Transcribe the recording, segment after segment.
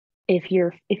if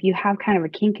you have kind of a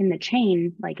kink in the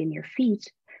chain, like in your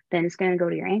feet, then it's going to go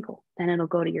to your ankle. Then it'll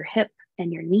go to your hip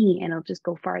and your knee, and it'll just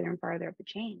go farther and farther up the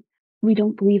chain. We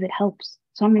don't believe it helps.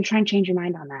 So I'm going to try and change your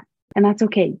mind on that. And that's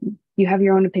okay. You have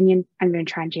your own opinion. I'm going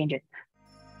to try and change it.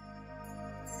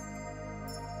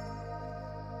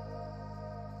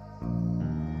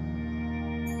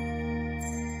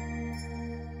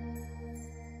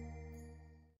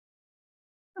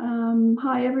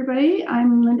 Hi, everybody.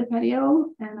 I'm Linda Petio,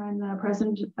 and I'm the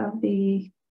president of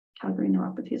the Calgary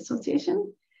Neuropathy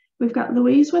Association. We've got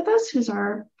Louise with us, who's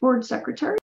our board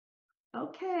secretary.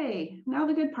 Okay, now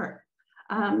the good part.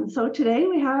 So today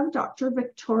we have Dr.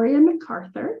 Victoria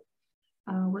McArthur.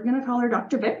 We're going to call her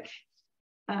Dr. Vic.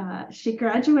 She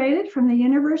graduated from the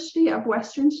University of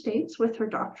Western States with her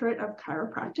doctorate of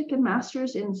chiropractic and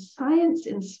master's in science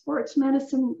in sports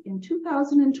medicine in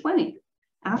 2020.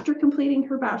 After completing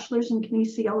her bachelor's in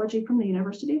kinesiology from the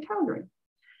University of Calgary.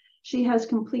 She has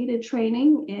completed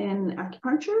training in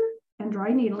acupuncture and dry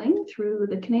needling through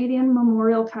the Canadian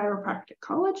Memorial Chiropractic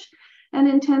College and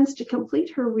intends to complete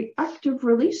her active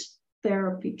release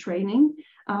therapy training,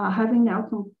 having now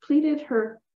completed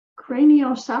her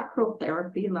craniosacral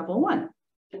therapy level 1.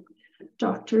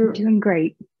 You're doing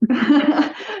great.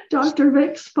 Dr.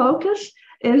 Vic's focus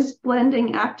is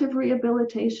blending active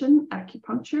rehabilitation,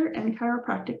 acupuncture, and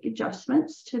chiropractic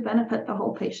adjustments to benefit the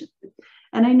whole patient.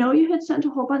 And I know you had sent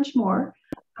a whole bunch more,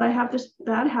 but I have this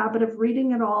bad habit of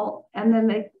reading it all, and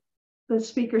then the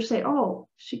speakers say, oh,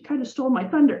 she kind of stole my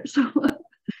thunder. So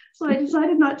I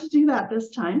decided not to do that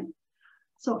this time.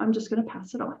 So I'm just going to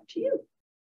pass it off to you,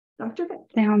 Dr. Vic.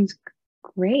 Sounds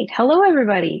great. Hello,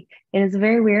 everybody. It is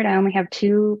very weird. I only have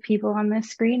 2 people on this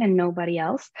screen and nobody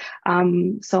else.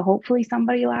 So hopefully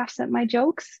somebody laughs at my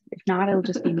jokes. If not, it'll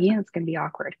just be me. It's going to be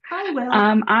awkward. I will.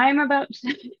 I'm about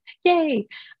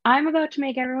to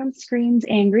make everyone's screens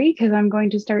angry because I'm going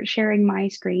to start sharing my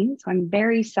screen. So I'm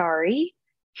very sorry.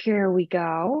 Here we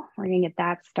go. We're going to get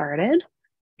that started.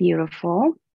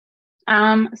 Beautiful.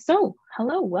 So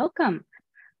hello, welcome.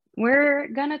 We're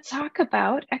going to talk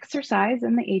about exercise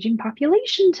in the aging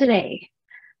population today.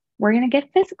 We're going to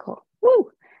get physical. Woo!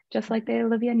 Just like the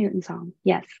Olivia Newton song.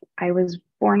 Yes, I was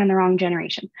born in the wrong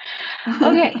generation.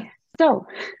 Okay, so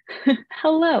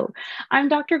hello, I'm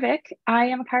Dr. Vic. I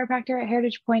am a chiropractor at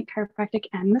Heritage Point Chiropractic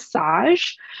and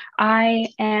Massage. I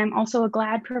am also a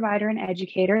GLAD provider and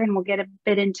educator, and we'll get a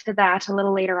bit into that a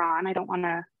little later on. I don't want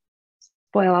to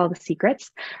spoil all the secrets.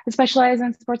 I specialize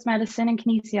in sports medicine and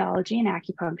kinesiology and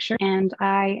acupuncture, and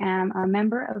I am a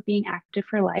member of Being Active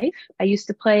for Life. I used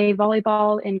to play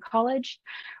volleyball in college,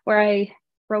 where I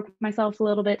broke myself a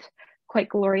little bit quite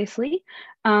gloriously,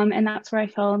 and that's where I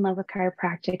fell in love with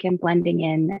chiropractic and blending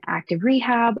in active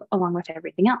rehab along with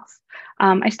everything else.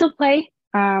 I still play.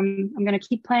 I'm going to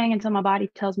keep playing until my body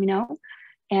tells me no,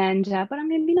 and but I'm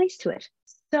going to be nice to it.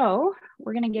 So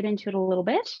we're going to get into it a little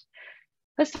bit.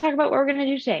 Let's talk about what we're going to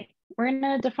do today. We're going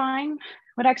to define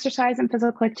what exercise and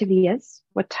physical activity is,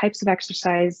 what types of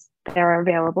exercise there are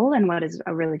available, and what is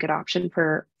a really good option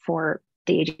for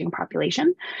the aging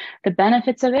population, the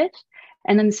benefits of it,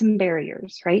 and then some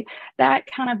barriers, right? That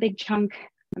kind of big chunk,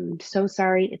 I'm so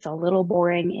sorry, it's a little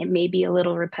boring. It may be a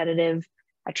little repetitive.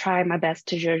 I try my best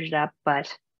to zhuzh it up,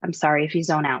 but I'm sorry if you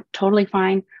zone out. Totally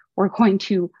fine. We're going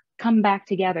to come back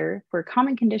together for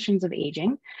common conditions of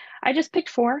aging. I just picked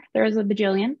 4. There's a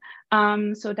bajillion.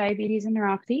 So diabetes and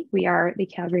neuropathy. We are the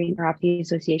Calgary Neuropathy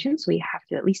Association, so we have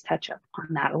to at least touch up on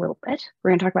that a little bit.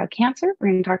 We're going to talk about cancer. We're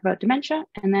going to talk about dementia.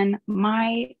 And then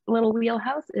my little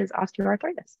wheelhouse is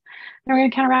osteoarthritis. And we're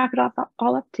going to kind of wrap it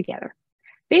all up together.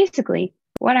 Basically,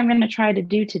 what I'm going to try to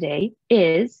do today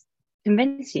is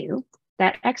convince you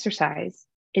that exercise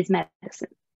is medicine,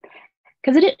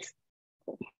 because it is.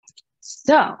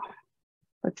 So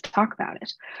let's talk about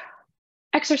it.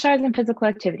 Exercise and physical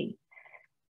activity.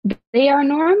 They are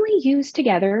normally used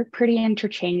together pretty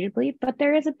interchangeably, but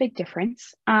there is a big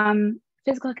difference.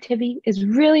 Physical activity is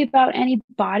really about any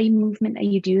body movement that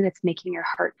you do that's making your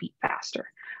heart beat faster,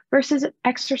 versus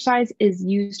exercise is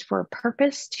used for a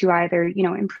purpose to either,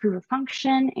 improve a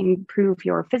function, improve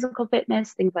your physical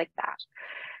fitness, things like that.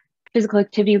 Physical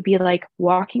activity would be like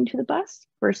walking to the bus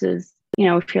versus,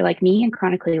 if you're like me and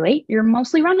chronically late, you're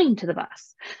mostly running to the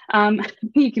bus.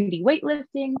 You can be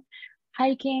weightlifting,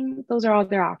 hiking, those are all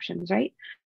their options, right?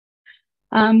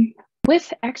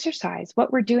 With exercise,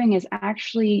 what we're doing is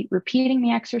actually repeating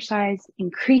the exercise,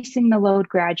 increasing the load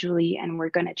gradually, and we're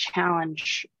going to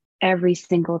challenge every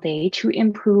single day to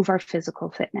improve our physical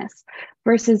fitness.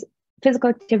 Versus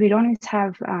physical activity, don't always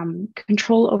have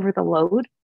control over the load.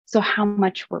 So how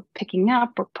much we're picking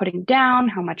up or putting down,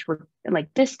 how much we're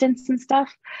like distance and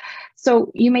stuff.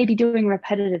 So you may be doing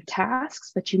repetitive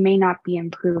tasks, but you may not be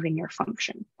improving your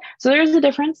function. So there's a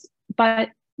difference, but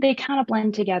they kind of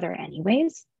blend together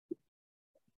anyways.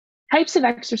 Types of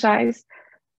exercise,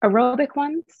 aerobic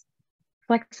ones,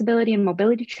 flexibility and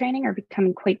mobility training are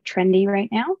becoming quite trendy right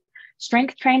now.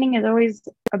 Strength training is always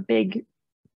a big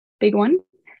one,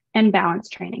 and balance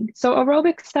training. So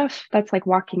aerobic stuff, that's like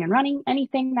walking and running,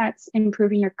 anything that's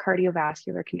improving your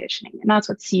cardiovascular conditioning. And that's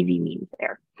what CV means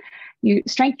there.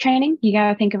 Strength training, you got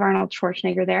to think of Arnold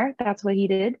Schwarzenegger there. That's what he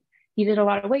did. He did a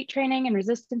lot of weight training and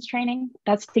resistance training.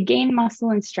 That's to gain muscle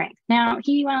and strength. Now,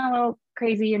 he went a little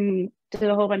crazy and did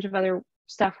a whole bunch of other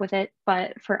stuff with it.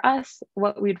 But for us,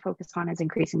 what we'd focus on is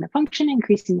increasing the function,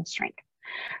 increasing the strength.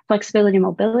 Flexibility and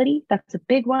mobility, that's a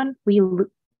big one.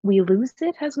 We lose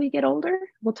it as we get older.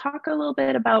 We'll talk a little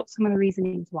bit about some of the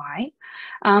reasonings why,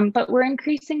 but we're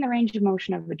increasing the range of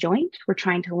motion of a joint. We're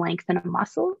trying to lengthen a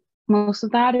muscle. Most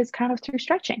of that is kind of through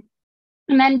stretching.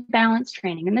 And then balance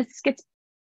training. And this gets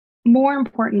more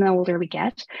important the older we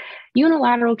get.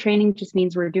 Unilateral training just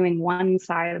means we're doing one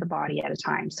side of the body at a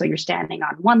time. So you're standing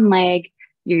on one leg,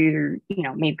 you're,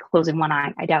 maybe closing one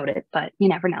eye. I doubt it, but you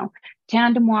never know.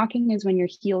 Tandem walking is when you're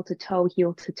heel to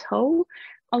toe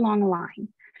along a line.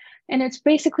 And it's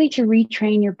basically to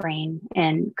retrain your brain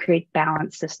and create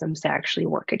balance systems to actually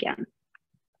work again.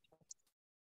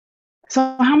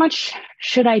 So how much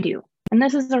should I do? And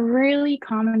this is a really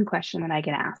common question that I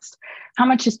get asked. How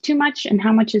much is too much and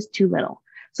how much is too little?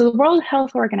 So the World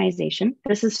Health Organization,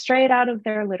 this is straight out of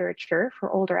their literature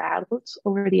for older adults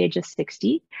over the age of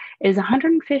 60, is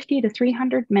 150 to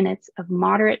 300 minutes of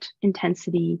moderate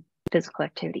intensity physical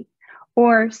activity,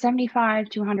 or 75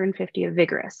 to 150 of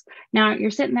vigorous. Now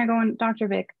you're sitting there going, Dr.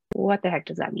 Vic, what the heck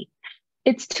does that mean?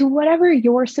 It's to whatever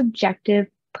your subjective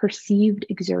perceived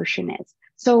exertion is.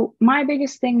 So my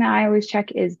biggest thing that I always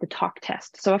check is the talk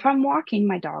test. So if I'm walking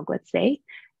my dog, let's say,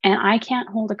 and I can't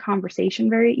hold a conversation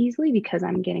very easily because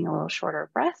I'm getting a little shorter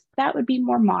of breath, that would be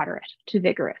more moderate to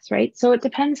vigorous, right? So it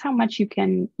depends how much you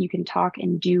can talk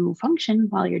and do function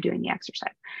while you're doing the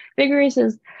exercise. Vigorous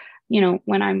is,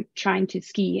 when I'm trying to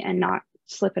ski and not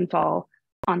slip and fall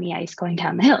on the ice going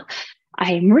down the hill.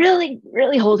 I am really,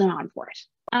 really holding on for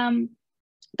it.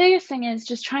 Biggest thing is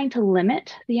just trying to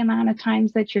limit the amount of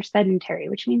times that you're sedentary,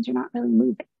 which means you're not really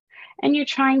moving. And you're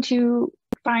trying to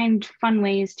find fun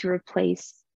ways to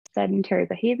replace sedentary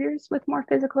behaviors with more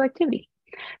physical activity.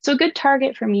 So a good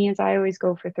target for me is I always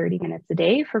go for 30 minutes a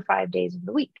day for 5 days of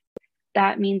the week.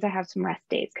 That means I have some rest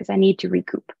days because I need to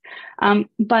recoup.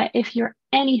 But if you're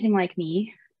anything like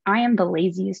me, I am the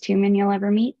laziest human you'll ever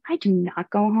meet. I do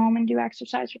not go home and do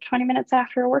exercise for 20 minutes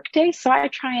after a work day. So I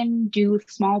try and do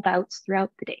small bouts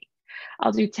throughout the day.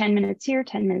 I'll do 10 minutes here,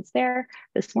 10 minutes there.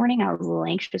 This morning, I was a little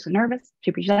anxious and nervous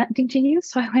to be presenting to you.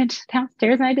 So I went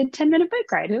downstairs and I did a 10-minute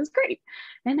bike ride. It was great.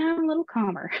 And now I'm a little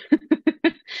calmer.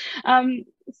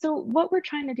 So what we're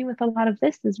trying to do with a lot of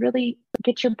this is really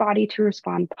get your body to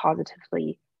respond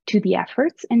positively to the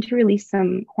efforts and to release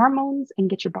some hormones and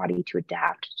get your body to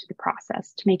adapt to the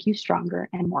process to make you stronger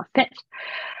and more fit.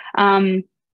 10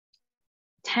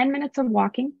 minutes of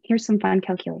walking, here's some fun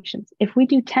calculations. If we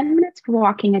do 10 minutes of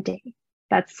walking a day,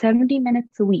 that's 70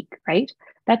 minutes a week, right?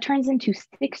 That turns into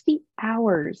 60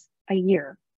 hours a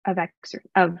year of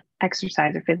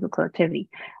exercise or physical activity.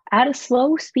 At a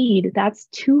slow speed, that's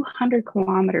 200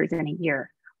 kilometers in a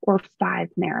year or 5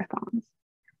 marathons.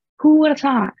 Who would have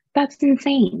thought? That's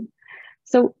insane.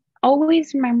 So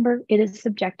always remember it is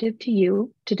subjective to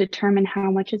you to determine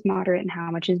how much is moderate and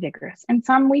how much is vigorous. And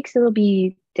some weeks it'll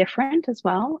be different as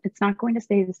well. It's not going to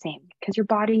stay the same because your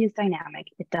body is dynamic.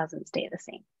 It doesn't stay the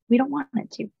same. We don't want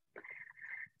it to.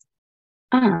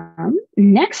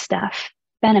 Next stuff,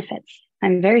 benefits.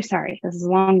 I'm very sorry. This is a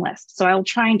long list. So I'll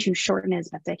try and shorten it as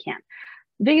best I can.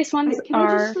 The biggest ones Can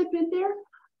I just slip in there?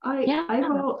 Yeah.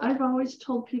 I've always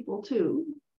told people too,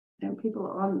 and people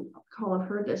on call have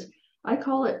heard this, I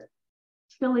call it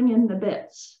filling in the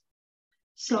bits.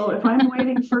 So if I'm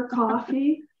waiting for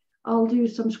coffee, I'll do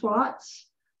some squats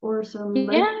or some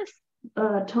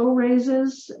toe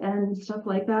raises and stuff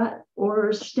like that,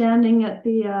 or standing at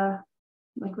the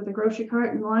like with a grocery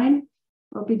cart in line,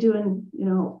 I'll be doing,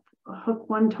 hook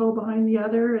one toe behind the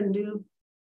other and do,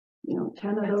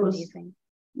 10 of those. Amazing.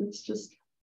 It's just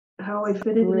how I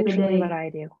fit it in the day. What I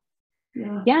do.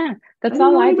 Yeah, that's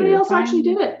all I do. Anybody else actually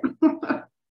did it.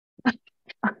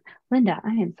 Linda, I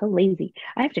am so lazy.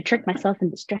 I have to trick myself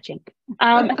into stretching.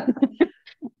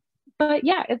 But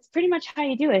yeah, it's pretty much how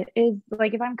you do it. Is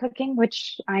like if I'm cooking,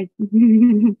 which I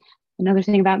Another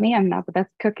thing about me, I'm not the best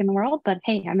cook in the world, but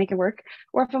hey, I make it work.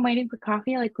 Or if I'm waiting for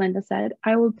coffee, like Linda said,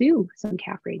 I will do some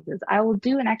calf raises. I will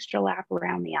do an extra lap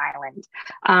around the island.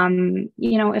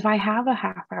 If I have a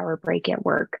half-hour break at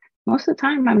work, most of the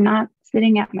time I'm not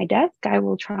sitting at my desk. I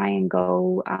will try and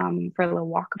go for a little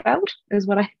walkabout, is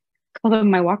what I call them,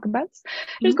 my walkabouts.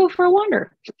 Just go for a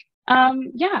wander.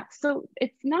 So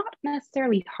it's not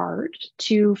necessarily hard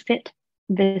to fit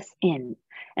this in.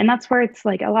 And that's where it's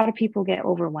like a lot of people get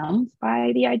overwhelmed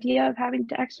by the idea of having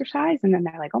to exercise. And then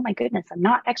they're like, oh my goodness, I'm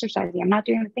not exercising. I'm not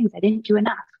doing the things. I didn't do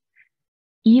enough.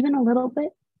 Even a little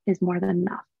bit is more than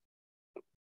enough.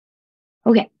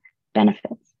 Okay,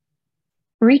 benefits.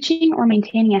 Reaching or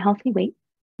maintaining a healthy weight,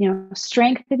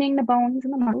 strengthening the bones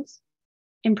and the muscles,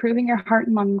 improving your heart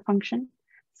and lung function,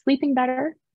 sleeping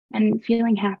better, and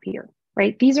feeling happier,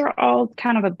 right? These are all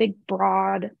kind of a big,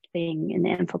 broad thing in the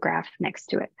infographic next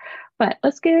to it. But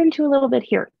let's get into a little bit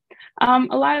here. A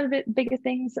lot of the biggest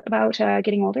things about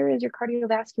getting older is your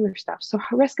cardiovascular stuff. So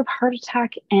risk of heart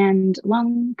attack and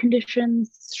lung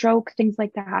conditions, stroke, things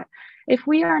like that. If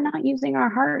we are not using our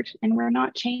heart and we're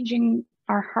not changing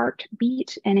our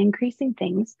heartbeat and increasing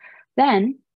things,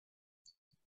 then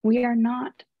we are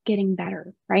not getting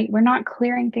better, right? We're not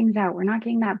clearing things out. We're not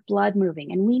getting that blood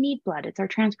moving, and we need blood. It's our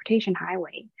transportation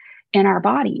highway in our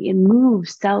body. It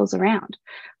moves cells around.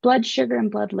 Blood sugar and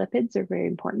blood lipids are very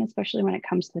important, especially when it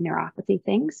comes to the neuropathy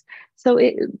things. So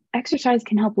exercise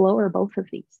can help lower both of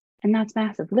these, and that's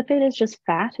massive. Lipid is just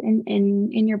fat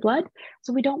in your blood,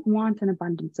 so we don't want an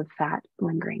abundance of fat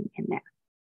lingering in there.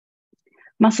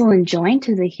 Muscle and joint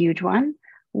is a huge one.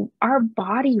 Our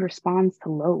body responds to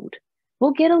load.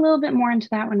 We'll get a little bit more into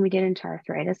that when we get into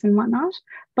arthritis and whatnot,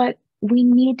 but we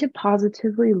need to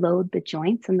positively load the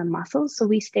joints and the muscles so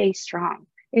we stay strong.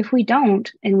 If we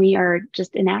don't, and we are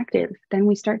just inactive, then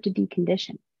we start to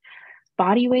decondition.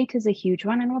 Body weight is a huge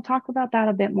one, and we'll talk about that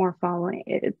a bit more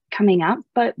coming up,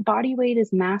 but body weight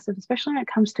is massive, especially when it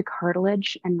comes to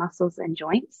cartilage and muscles and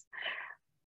joints.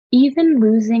 Even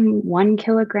losing 1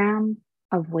 kilogram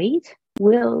of weight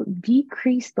will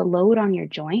decrease the load on your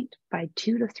joint by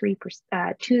 2 to 3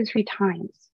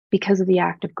 times because of the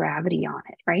act of gravity on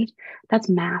it, right? That's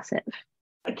massive.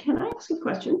 Can I ask a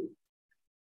question?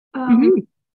 I've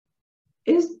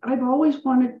always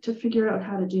wanted to figure out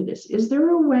how to do this. Is there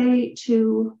a way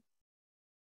to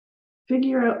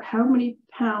figure out how many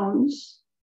pounds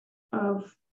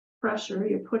of pressure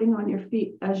you're putting on your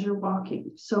feet as you're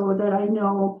walking, so that I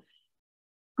know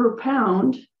per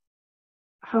pound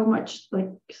how much, like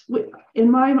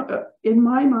in my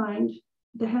mind,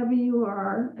 the heavier you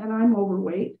are, and I'm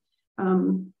overweight,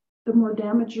 the more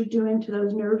damage you're doing to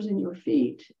those nerves in your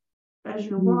feet as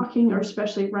you're walking, or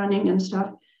especially running and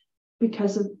stuff,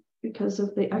 because of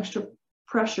the extra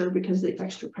pressure, because of the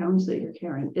extra pounds that you're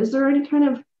carrying. Is there any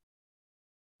kind of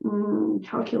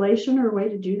calculation or way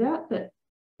to do that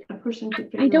a person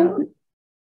could figure out?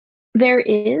 There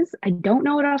is. I don't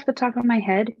know it off the top of my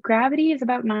head. Gravity is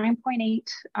about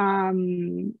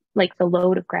 9.8. Like the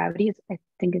load of gravity is, I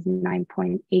think, is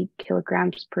 9.8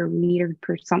 kilograms per meter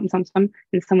per something. And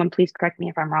someone please correct me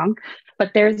if I'm wrong.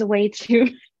 But there's a way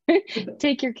to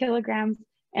take your kilograms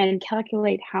and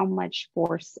calculate how much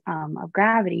force of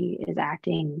gravity is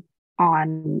acting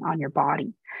on your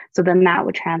body. So then that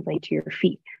would translate to your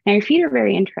feet. Now your feet are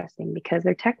very interesting because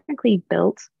they're technically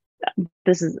built.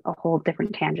 This is a whole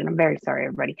different tangent. I'm very sorry,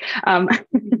 everybody.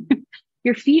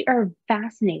 Your feet are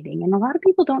fascinating, and a lot of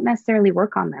people don't necessarily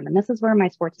work on them. And this is where my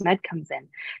sports med comes in,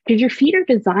 because your feet are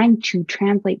designed to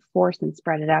translate force and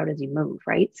spread it out as you move,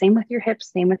 right? Same with your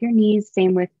hips, same with your knees,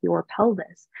 same with your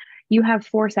pelvis. You have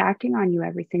force acting on you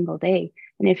every single day.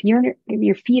 And if your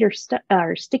feet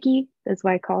are sticky, that's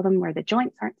why I call them, where the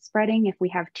joints aren't spreading. If we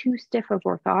have too stiff of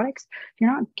orthotics, you're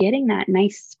not getting that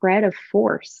nice spread of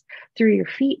force through your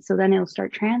feet. So then it'll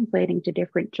start translating to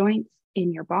different joints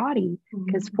in your body,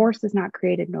 because force is not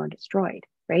created nor destroyed,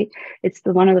 right? It's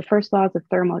one of the first laws of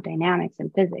thermodynamics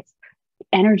and physics.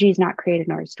 Energy is not created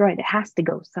nor destroyed. It has to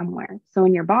go somewhere. So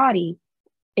in your body,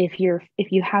 if you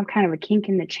have kind of a kink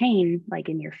in the chain, like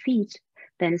in your feet,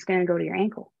 then it's going to go to your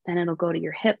ankle. Then it'll go to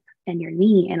your hip and your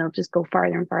knee, and it'll just go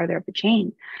farther and farther up the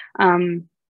chain.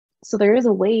 So there is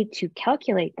a way to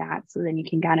calculate that, so then you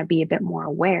can kind of be a bit more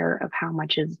aware of how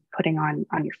much is putting on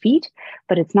your feet.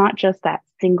 But it's not just that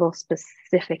single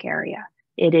specific area.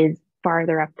 It is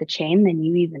farther up the chain than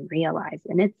you even realize,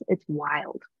 and it's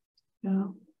wild.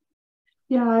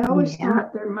 Yeah. I always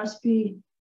thought there must be,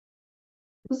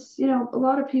 a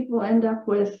lot of people end up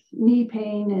with knee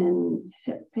pain and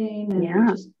hip pain and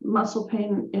just muscle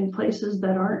pain in places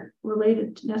that aren't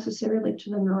related necessarily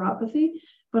to the neuropathy.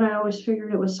 But I always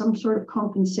figured it was some sort of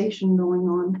compensation going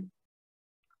on.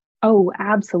 Oh,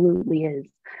 absolutely is.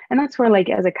 And that's where, like,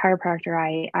 as a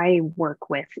chiropractor, I work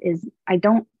with is I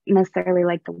don't necessarily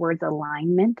like the words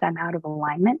alignment. I'm out of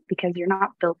alignment because you're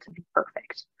not built to be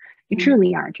perfect. You Mm.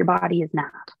 truly aren't. Your body is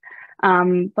not.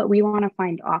 But we want to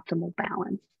find optimal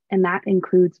balance. And that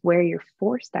includes where your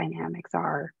force dynamics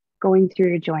are going through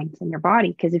your joints and your body.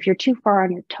 Because if you're too far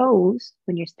on your toes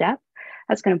when you step,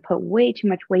 that's going to put way too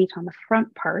much weight on the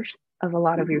front part of a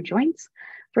lot of your joints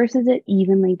versus it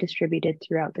evenly distributed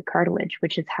throughout the cartilage,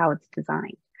 which is how it's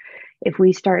designed. If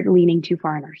we start leaning too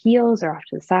far on our heels or off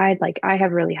to the side, like I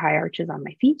have really high arches on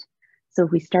my feet. So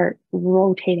if we start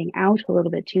rotating out a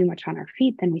little bit too much on our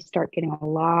feet, then we start getting a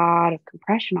lot of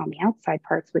compression on the outside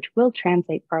parts, which will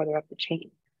translate farther up the chain.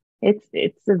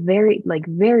 It's a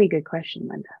very good question,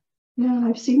 Linda. Yeah,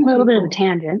 I've A seen little bit of a people.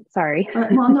 tangent, sorry.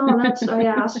 Well, no, that's, I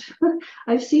asked.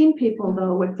 I've seen people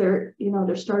though with their,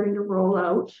 they're starting to roll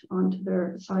out onto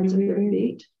their sides of their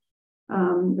feet.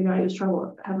 The guy who's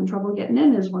having trouble getting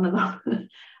in is one of them.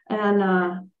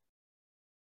 And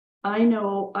I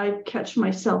know I catch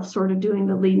myself sort of doing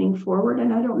the leaning forward,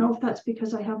 and I don't know if that's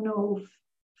because I have no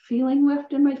feeling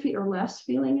left in my feet or less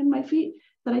feeling in my feet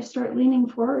that I start leaning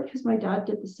forward, because my dad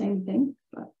did the same thing.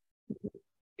 But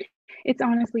It's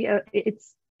honestly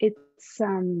it's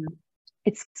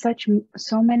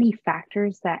so many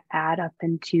factors that add up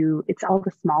into, it's all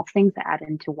the small things that add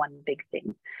into one big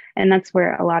thing. And that's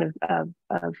where a lot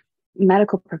of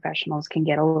medical professionals can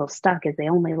get a little stuck, is they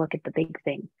only look at the big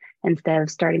thing instead of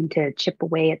starting to chip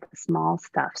away at the small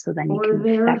stuff, so then you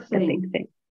can affect the big thing.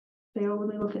 They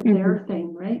only look at their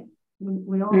thing, right?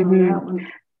 We all know that one.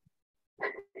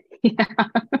 Yeah.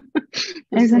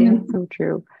 Isn't it so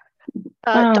true?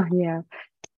 Yeah.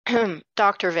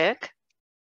 Dr. Vic,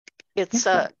 it's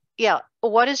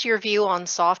what is your view on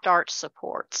soft arch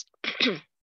supports?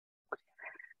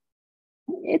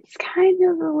 It's kind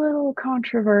of a little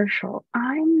controversial.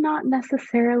 I'm not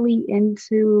necessarily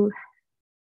into,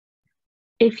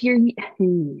 if you're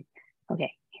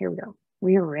okay, here we go.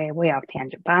 We're way off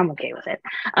tangent, but I'm okay with it.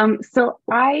 So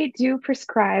I do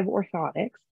prescribe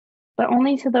orthotics, but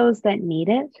only to those that need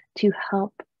it to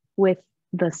help with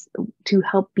this, to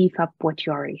help beef up what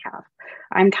you already have.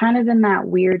 I'm kind of in that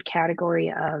weird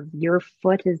category of your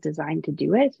foot is designed to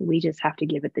do it. We just have to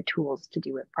give it the tools to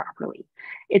do it properly.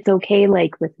 It's okay,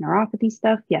 like with neuropathy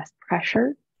stuff, yes,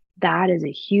 pressure, that is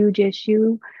a huge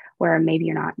issue where maybe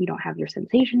you don't have your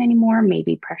sensation anymore.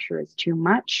 Maybe pressure is too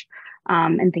much,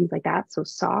 and things like that. So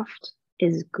soft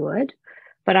is good,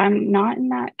 but I'm not in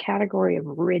that category of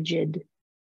rigid,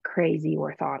 crazy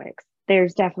orthotics.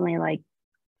 There's definitely, like,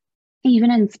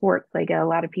 even in sports, like a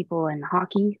lot of people in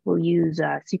hockey will use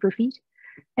super feet.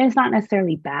 And it's not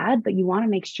necessarily bad, but you want to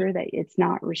make sure that it's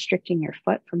not restricting your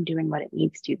foot from doing what it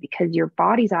needs to, because your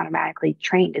body's automatically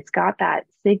trained. It's got that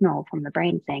signal from the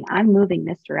brain saying, I'm moving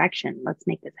this direction. Let's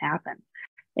make this happen.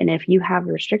 And if you have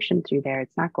a restriction through there,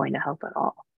 it's not going to help at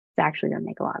all. It's actually going to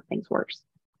make a lot of things worse.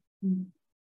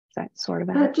 Is that sort of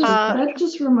that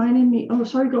just reminded me. Oh,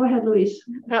 sorry. Go ahead, Louise.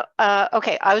 No,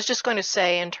 okay, I was just going to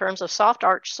say, in terms of soft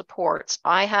arch supports,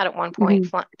 I had at one point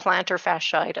plantar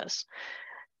fasciitis,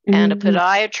 and a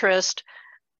podiatrist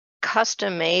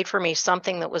custom made for me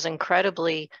something that was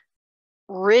incredibly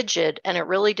rigid, and it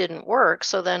really didn't work.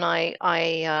 So then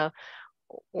I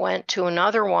went to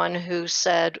another one who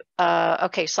said,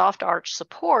 okay, soft arch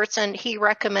supports, and he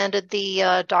recommended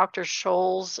the Dr.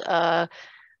 Scholl's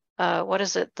what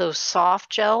is it? Those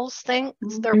soft gels things.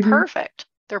 They're perfect.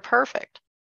 They're perfect.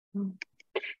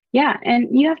 Yeah.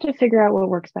 And you have to figure out what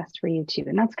works best for you too.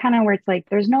 And that's kind of where it's like,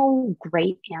 there's no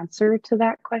great answer to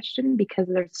that question, because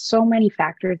there's so many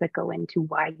factors that go into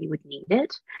why you would need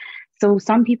it. So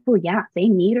some people, yeah, they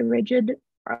need a rigid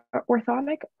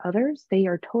orthotic. Others, they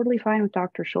are totally fine with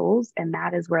Dr. Scholl's, and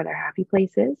that is where their happy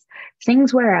place is.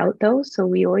 Things wear out though, so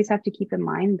we always have to keep in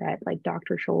mind that, like,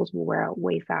 Dr. Scholl's will wear out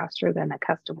way faster than a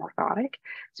custom orthotic.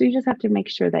 So you just have to make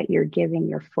sure that you're giving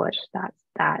your foot that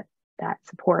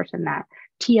support and that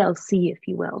TLC, if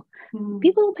you will.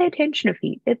 People don't pay attention to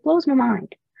feet. It blows my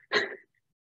mind.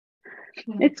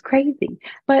 It's crazy.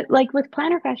 But like with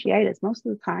plantar fasciitis, most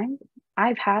of the time,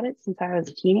 I've had it since I was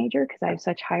a teenager because I have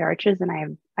such high arches, and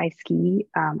I ski.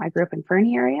 I grew up in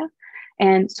Fernie area.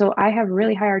 And so I have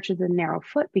really high arches and narrow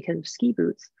foot because of ski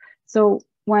boots. So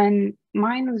when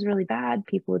mine was really bad,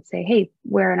 people would say, hey,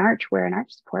 wear an arch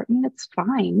support. And it's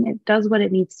fine. It does what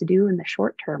it needs to do in the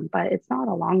short term, but it's not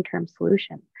a long-term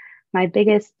solution. My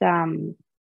biggest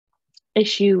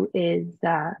issue is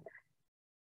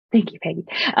thank you, Peggy.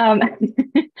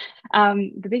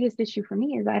 The biggest issue for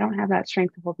me is I don't have that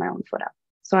strength to hold my own foot up.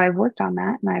 So I've worked on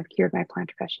that, and I've cured my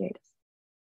plantar fasciitis.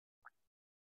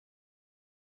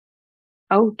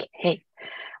 Okay.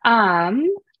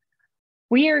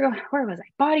 Where was I?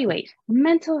 Body weight,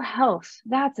 mental health.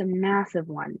 That's a massive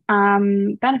one.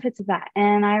 Benefits of that.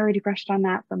 And I already brushed on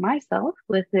that for myself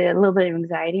with a little bit of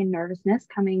anxiety and nervousness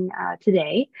coming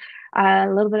today. A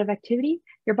little bit of activity,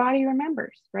 your body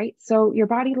remembers, right? So your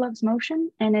body loves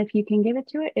motion. And if you can give it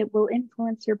to it, it will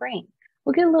influence your brain.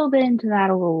 We'll get a little bit into that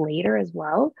a little later as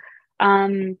well.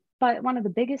 But one of the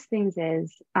biggest things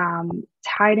is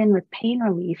tied in with pain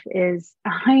relief is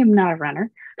I am not a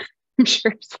runner. I'm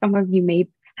sure some of you may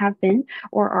have been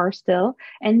or are still,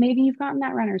 and maybe you've gotten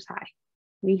that runner's high.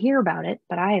 We hear about it,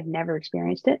 but I have never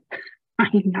experienced it. I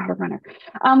am not a runner.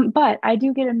 But I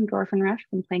do get an endorphin rush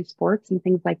from playing sports and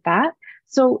things like that.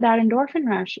 So that endorphin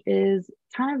rush is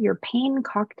kind of your pain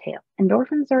cocktail.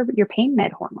 Endorphins are your pain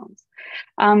med hormones.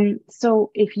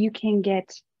 So if you can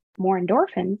get more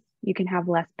endorphins, you can have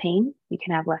less pain, you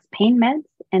can have less pain meds,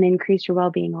 and increase your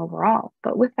well-being overall.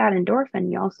 But with that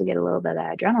endorphin, you also get a little bit of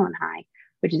that adrenaline high,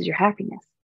 which is your happiness.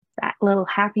 That little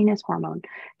happiness hormone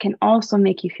can also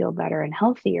make you feel better and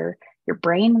healthier. Your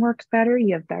brain works better,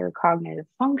 you have better cognitive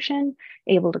function,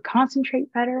 able to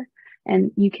concentrate better,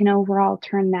 and you can overall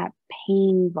turn that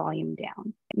pain volume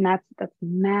down. And that's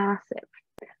massive.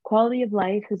 Quality of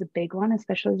life is a big one,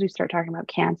 especially as we start talking about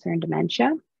cancer and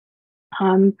dementia.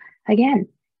 Again,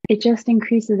 it just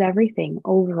increases everything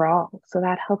overall. So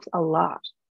that helps a lot.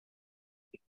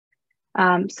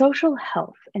 Social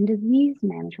health and disease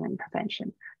management and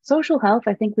prevention. Social health,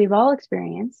 I think we've all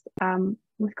experienced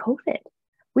with COVID.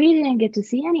 We didn't get to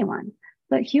see anyone,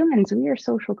 but humans, we are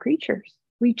social creatures.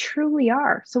 We truly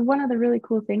are. So one of the really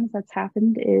cool things that's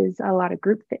happened is a lot of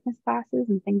group fitness classes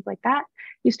and things like that.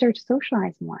 You start to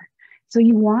socialize more. So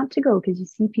you want to go because you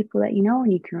see people that you know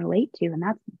and you can relate to. And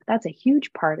that's a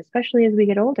huge part, especially as we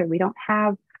get older. We don't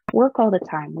have work all the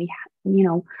time. We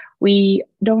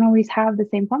don't always have the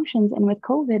same functions. And with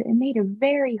COVID, it made it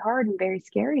very hard and very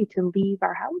scary to leave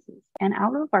our houses and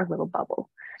out of our little bubble.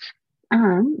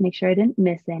 Make sure I didn't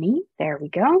miss any. There we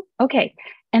go. Okay.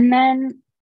 And then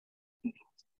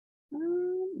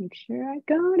make sure I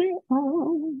got it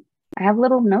all. I have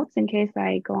little notes in case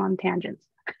I go on tangents.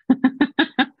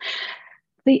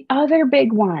 The other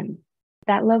big one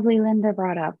that lovely Linda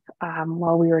brought up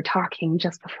while we were talking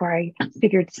just before I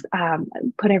figured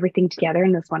put everything together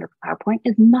in this wonderful PowerPoint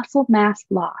is muscle mass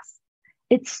loss.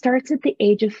 It starts at the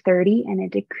age of 30 and it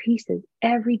decreases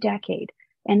every decade.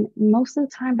 And most of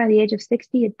the time by the age of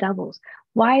 60, it doubles.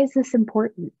 Why is this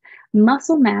important?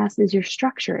 Muscle mass is your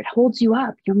structure. It holds you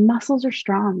up. Your muscles are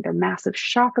strong. They're massive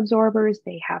shock absorbers.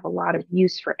 They have a lot of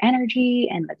use for energy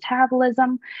and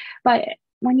metabolism. But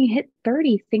when you hit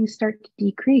 30, things start to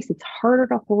decrease. It's harder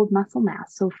to hold muscle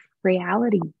mass. So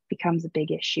frailty becomes a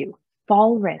big issue.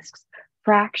 Fall risks,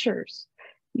 fractures,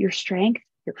 your strength,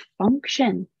 your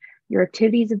function, your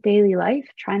activities of daily life,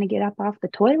 trying to get up off the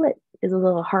toilet is a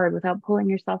little hard without pulling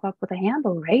yourself up with a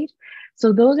handle, right?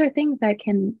 So those are things that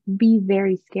can be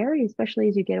very scary, especially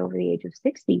as you get over the age of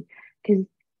 60, because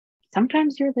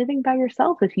sometimes you're living by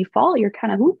yourself. If you fall, you're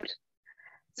kind of hooped.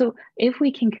 So if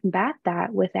we can combat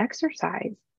that with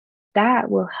exercise, that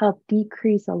will help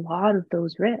decrease a lot of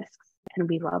those risks. And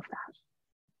we love that.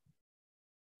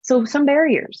 So some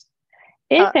barriers.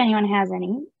 If anyone has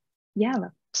any, yeah.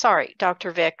 Sorry,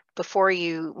 Dr. Vic, before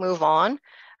you move on,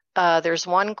 there's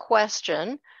one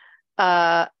question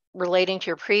relating to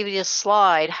your previous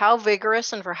slide. How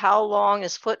vigorous and for how long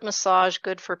is foot massage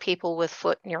good for people with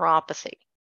foot neuropathy?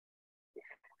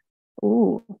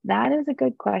 Ooh, that is a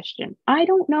good question. I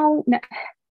don't know.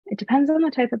 It depends on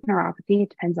the type of neuropathy. It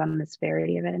depends on the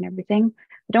severity of it and everything.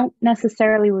 I don't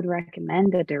necessarily would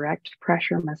recommend a direct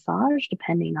pressure massage,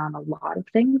 depending on a lot of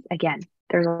things. Again,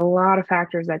 there's a lot of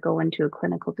factors that go into a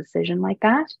clinical decision like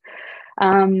that.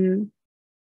 I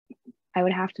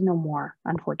would have to know more,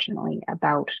 unfortunately,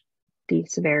 about the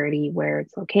severity, where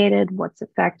it's located, what's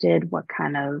affected, what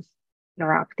kind of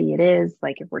neuropathy it is,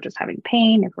 like if we're just having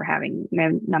pain, if we're having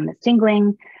numbness,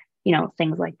 tingling,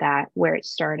 things like that, where it's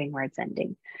starting, where it's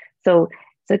ending. So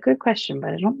it's a good question,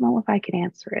 but I don't know if I can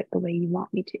answer it the way you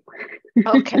want me to.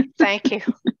 Okay, thank you.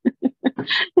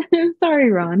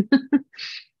 Sorry, Ron.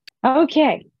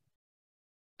 Okay.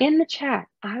 In the chat,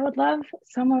 I would love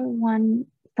some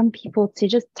people to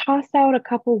just toss out a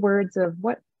couple words of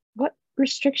what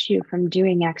restricts you from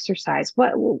doing exercise.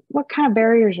 What kind of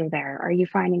barriers are there? Are you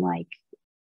finding, like,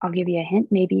 I'll give you a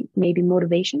hint, maybe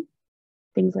motivation,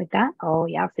 things like that? Oh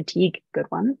yeah, fatigue, good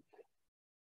one.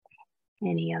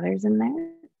 Any others in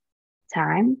there?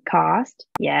 Time, cost,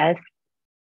 yes.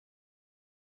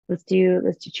 Let's do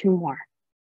 2 more.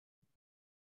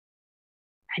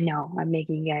 I know I'm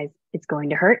making you guys, it's going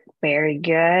to hurt. Very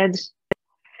good.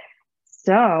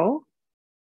 So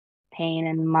pain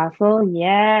and muscle,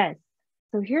 yes.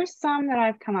 So here's some that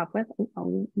I've come up with.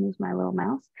 I'll use my little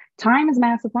mouse. Time is a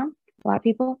massive one. A lot of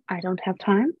people, I don't have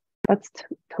time. That's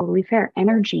totally fair.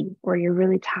 Energy, or you're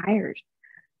really tired.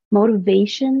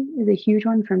 Motivation is a huge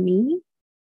one for me.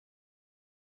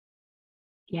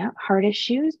 Yeah, heart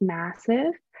issues,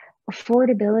 massive.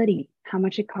 Affordability, how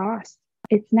much it costs.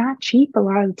 It's not cheap a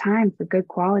lot of the time for good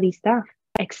quality stuff.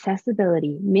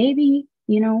 Accessibility, maybe,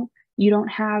 you don't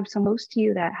have someone close to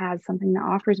you that has something that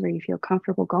offers where you feel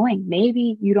comfortable going.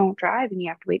 Maybe you don't drive and you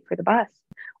have to wait for the bus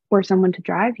or someone to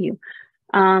drive you.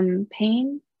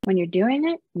 Pain when you're doing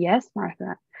it, yes,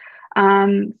 Martha.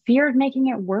 Fear of making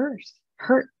it worse,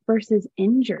 hurt versus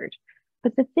injured.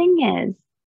 But the thing is,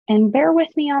 and bear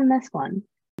with me on this one,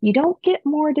 you don't get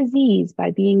more disease by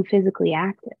being physically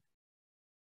active.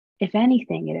 If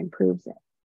anything, it improves it.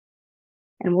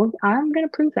 And I'm going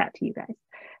to prove that to you guys.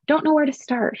 Don't know where to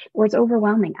start, or it's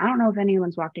overwhelming. I don't know if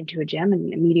anyone's walked into a gym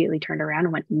and immediately turned around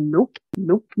and went, nope,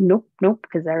 nope, nope, nope,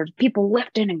 because there's people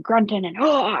lifting and grunting and,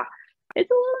 it's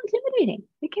a little intimidating.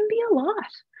 It can be a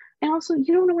lot. And also,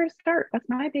 you don't know where to start. That's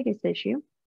my biggest issue.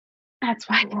 That's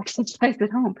why I exercise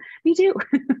at home. Me too.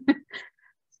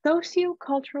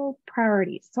 Sociocultural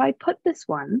priorities. So I put this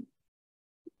one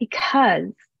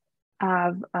because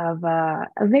of a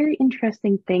very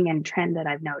interesting thing and trend that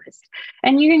I've noticed.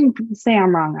 And you can say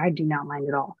I'm wrong, I do not mind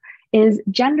at all, is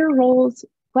gender roles,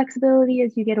 flexibility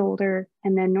as you get older,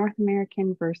 and then North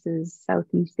American versus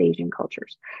Southeast Asian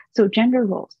cultures. So gender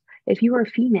roles, if you are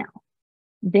female,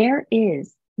 there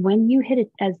is, when you hit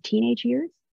it as teenage years,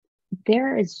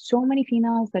 there is so many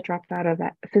females that dropped out of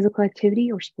that physical activity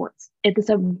or sports. It's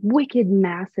a wicked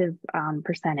massive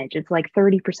percentage. It's like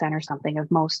 30% or something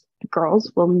of most girls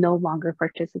will no longer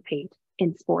participate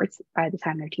in sports by the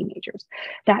time they're teenagers.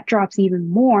 That drops even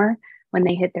more when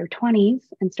they hit their 20s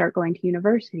and start going to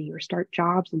university or start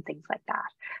jobs and things like that.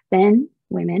 Then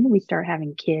women, we start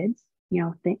having kids,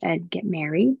 and get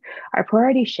married. Our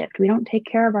priorities shift. We don't take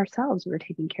care of ourselves. We're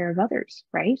taking care of others,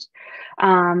 right?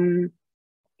 And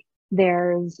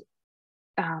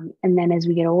then as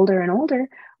we get older and older,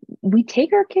 we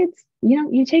take our kids,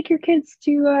 you take your kids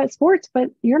to sports, but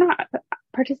you're not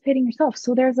participating yourself.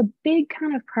 So there's a big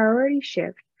kind of priority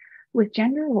shift with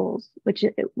gender roles, which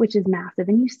is massive.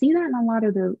 And you see that in a lot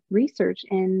of the research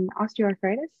in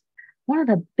osteoarthritis. One of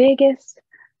the biggest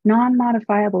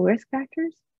non-modifiable risk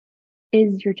factors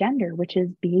is your gender, which is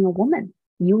being a woman.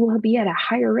 You will be at a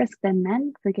higher risk than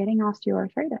men for getting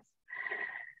osteoarthritis.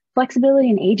 Flexibility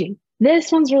and aging. This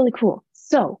one's really cool.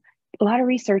 So a lot of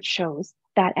research shows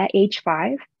that at age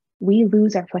 5, we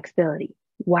lose our flexibility.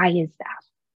 Why is that?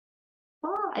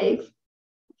 5?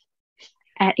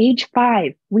 At age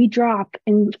 5, we drop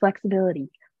in flexibility.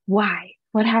 Why?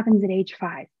 What happens at age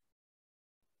 5?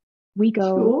 We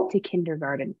go to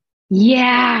kindergarten.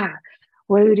 Yeah.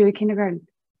 What do we do at kindergarten?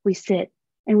 We sit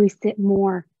and we sit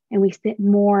more. And we sit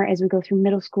more as we go through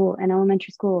middle school and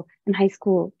elementary school and high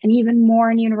school and even more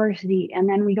in university. And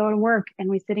then we go to work and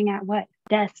we're sitting at what?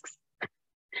 Desks.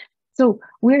 So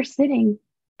we're sitting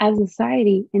as a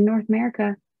society in North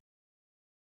America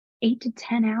 8 to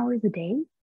 10 hours a day.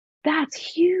 That's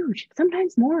huge.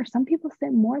 Sometimes more. Some people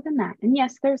sit more than that. And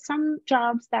yes, there's some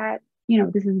jobs that,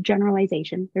 this is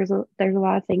generalization. There's a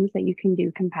lot of things that you can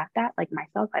do combat that. Like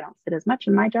myself, I don't sit as much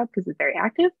in my job because it's very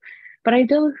active. But I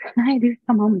do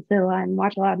come home and sit a lot and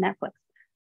watch a lot of Netflix.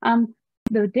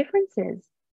 The difference is,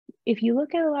 if you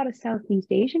look at a lot of Southeast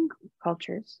Asian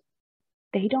cultures,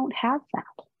 they don't have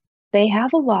that. They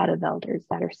have a lot of elders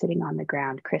that are sitting on the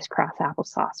ground, crisscross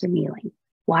applesauce or kneeling.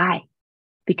 Why?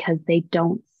 Because they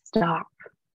don't stop.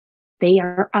 They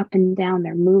are up and down,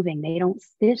 they're moving. They don't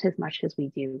sit as much as we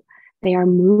do. They are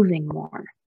moving more.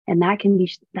 And that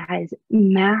is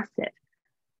massive.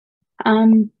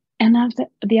 And that's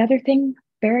the other thing,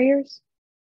 barriers,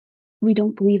 we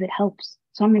don't believe it helps.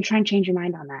 So I'm going to try and change your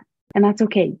mind on that. And that's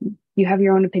okay. You have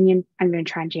your own opinion. I'm going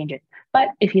to try and change it. But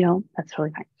if you don't, that's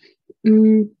totally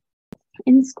fine.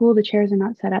 In school, the chairs are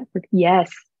not set up for,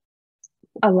 yes.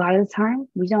 A lot of the time,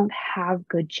 we don't have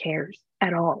good chairs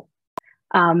at all.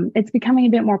 It's becoming a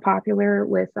bit more popular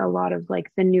with a lot of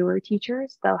like the newer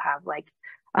teachers. They'll have like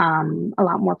a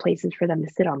lot more places for them to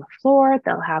sit on the floor.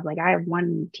 They'll have I have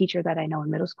one teacher that I know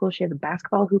in middle school. She has a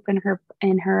basketball hoop in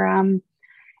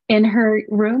her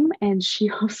room, and she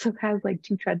also has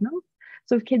 2 treadmills.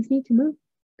 So if kids need to move,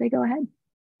 they go ahead.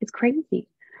 It's crazy.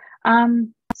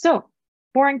 So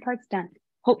boring part's done.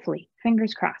 Hopefully,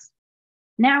 fingers crossed.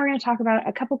 Now we're going to talk about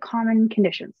a couple common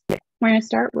conditions. We're going to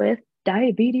start with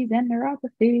diabetes and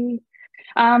neuropathy.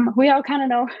 We all kind of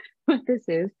know what this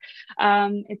is.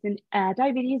 It's an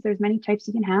diabetes. There's many types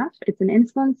you can have. It's an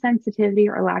insulin sensitivity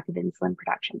or lack of insulin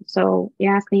production. So you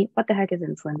ask me, what the heck is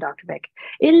insulin, Dr. Vic?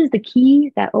 It is the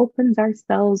key that opens our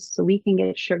cells so we can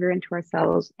get sugar into our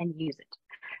cells and use it.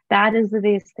 That is the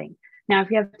biggest thing. Now,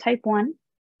 if you have type 1,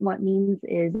 what it means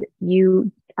is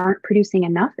you aren't producing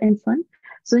enough insulin.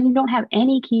 So then you don't have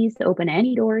any keys to open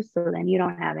any doors. So then you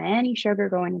don't have any sugar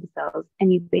going into cells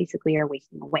and you basically are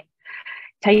wasting away.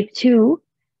 Type 2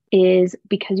 is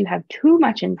because you have too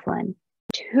much insulin,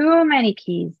 too many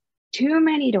keys, too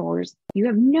many doors. You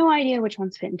have no idea which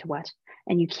ones fit into what,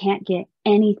 and you can't get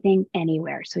anything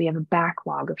anywhere. So you have a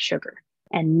backlog of sugar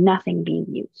and nothing being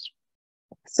used.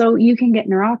 So you can get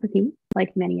neuropathy,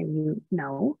 like many of you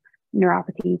know.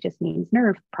 Neuropathy just means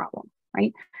nerve problem,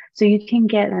 right? So you can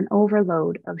get an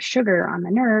overload of sugar on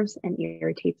the nerves and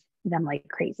irritates them like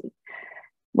crazy.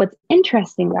 What's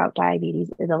interesting about diabetes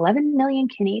is 11 million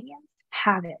Canadians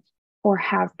have it or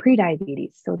have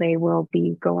prediabetes. So they will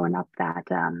be going up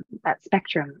that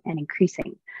spectrum and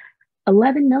increasing.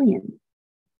 11 million.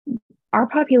 Our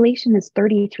population is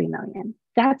 33 million.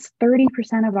 That's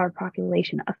 30% of our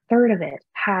population. A third of it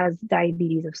has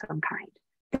diabetes of some kind.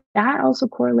 That also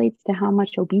correlates to how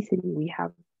much obesity we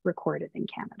have recorded in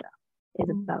Canada, is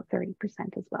about 30%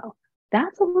 as well.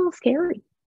 That's a little scary.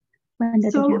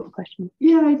 Linda, did you have a question?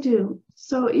 Yeah, I do.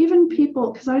 So even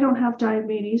people, because I don't have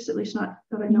diabetes, at least not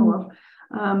that I know of,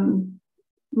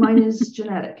 mine is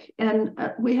genetic, and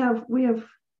we have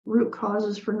root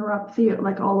causes for neuropathy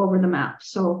like all over the map.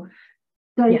 So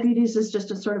diabetes is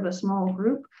just a sort of a small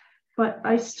group, but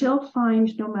I still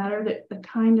find no matter the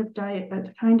kind of diet,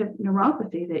 the kind of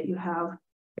neuropathy that you have,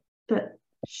 that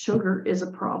sugar is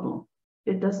a problem.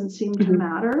 It doesn't seem to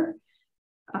matter.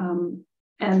 And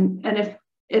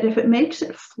if it makes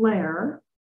it flare,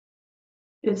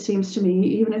 it seems to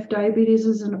me, even if diabetes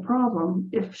isn't a problem,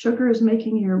 if sugar is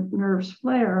making your nerves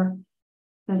flare,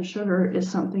 then sugar is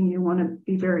something you want to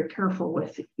be very careful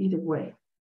with either way.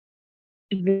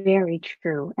 Very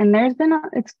true. And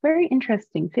it's very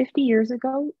interesting. 50 years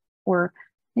ago, or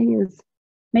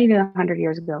maybe 100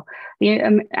 years ago,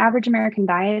 the average American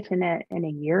diet in a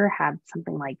year had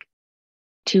something like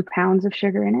 2 pounds of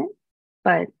sugar in it.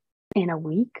 But in a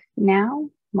week now,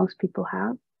 most people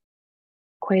have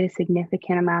quite a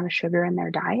significant amount of sugar in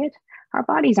their diet. Our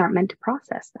bodies aren't meant to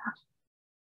process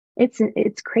that.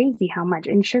 It's crazy how much.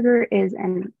 And sugar is,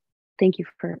 and thank you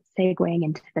for segueing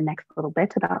into the next little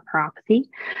bit about neuropathy.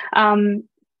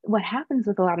 What happens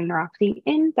with a lot of neuropathy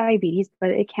in diabetes,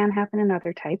 but it can happen in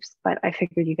other types, but I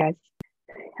figured you guys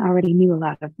already knew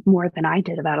more than I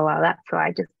did about a lot of that, so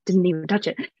I just didn't even touch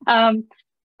it.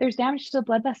 There's damage to the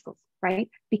blood vessels, right?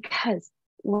 Because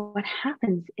what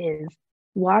happens is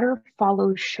water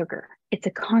follows sugar. It's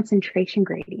a concentration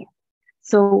gradient.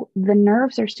 So the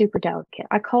nerves are super delicate.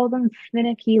 I call them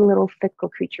finicky little fickle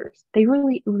creatures. They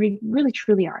really, really,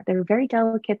 truly are. They're very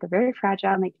delicate. They're very fragile,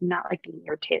 and they do not like being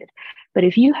irritated. But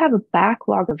if you have a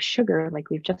backlog of sugar, like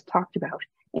we've just talked about,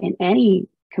 in any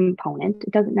component,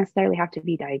 it doesn't necessarily have to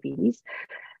be diabetes,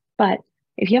 but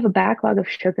if you have a backlog of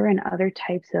sugar and other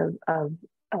types of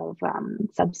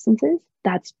substances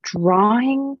that's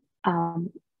drawing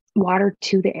water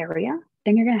to the area,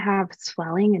 then you're going to have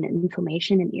swelling and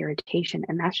inflammation and irritation.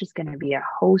 And that's just going to be a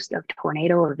host of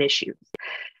tornado of issues.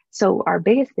 So our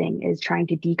biggest thing is trying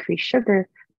to decrease sugar,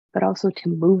 but also to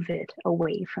move it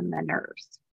away from the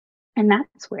nerves. And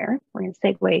that's where we're going to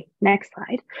segue next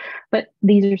slide. But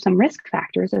these are some risk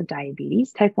factors of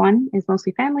diabetes. Type 1 is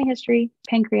mostly family history,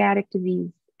 pancreatic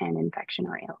disease, and infection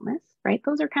or illness, right?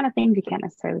 Those are kind of things you can't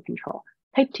necessarily control.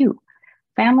 Type 2,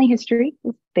 family history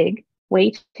is big.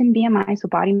 Weight and BMI, so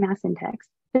body mass index,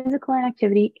 physical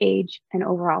inactivity, age, and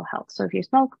overall health. So if you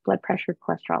smoke, blood pressure,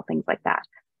 cholesterol, things like that.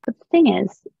 But the thing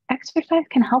is, exercise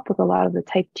can help with a lot of the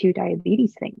type 2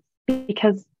 diabetes things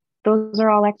because those are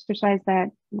all exercise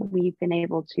that we've been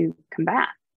able to combat,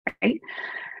 right?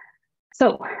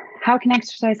 So how can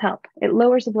exercise help? It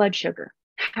lowers the blood sugar.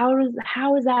 How is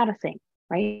that a thing,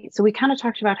 right? So we kind of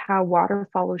talked about how water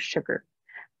follows sugar,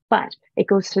 but it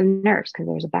goes to the nerves because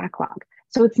there's a backlog.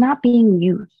 So it's not being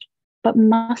used, but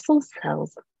muscle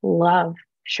cells love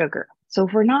sugar. So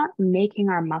if we're not making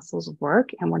our muscles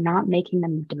work and we're not making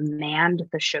them demand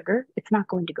the sugar, it's not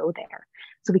going to go there.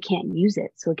 So we can't use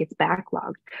it. So it gets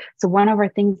backlogged. So one of our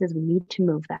things is we need to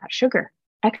move that sugar.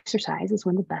 Exercise is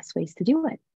one of the best ways to do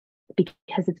it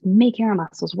because it's making our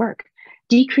muscles work.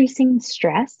 Decreasing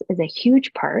stress is a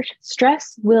huge part.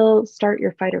 Stress will start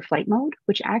your fight or flight mode,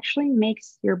 which actually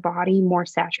makes your body more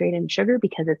saturated in sugar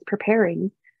because it's preparing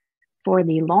for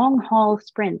the long haul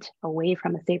sprint away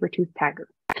from a saber-toothed tiger.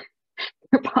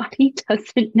 Your body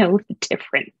doesn't know the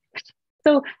difference.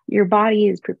 So your body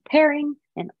is preparing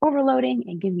and overloading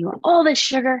and giving you all this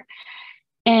sugar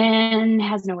and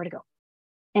has nowhere to go.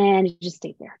 And it just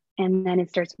stays there. And then it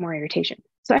starts more irritation.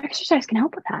 So exercise can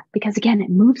help with that because, again, it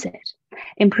moves it,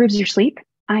 improves your sleep.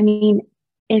 I mean,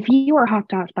 if you are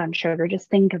hopped up on sugar, just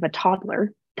think of a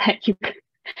toddler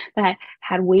that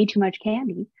had way too much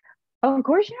candy. Of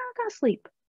course, you're not going to sleep.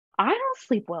 I don't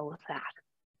sleep well with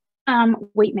that.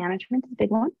 Weight management is a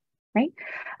big one, right?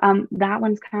 That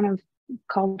one's kind of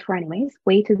called for anyways.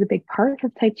 Weight is a big part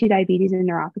of type 2 diabetes and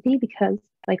neuropathy because,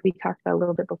 like we talked about a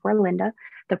little bit before, Linda,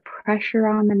 the pressure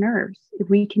on the nerves. If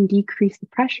we can decrease the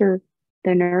pressure,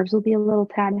 the nerves will be a little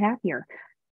tad happier.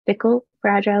 Fickle,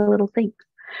 fragile little things.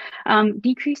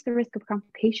 Decrease the risk of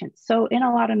complications. So in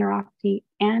a lot of neuropathy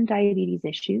and diabetes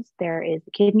issues, there is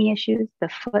the kidney issues, the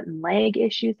foot and leg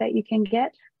issues that you can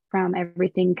get from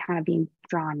everything kind of being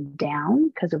drawn down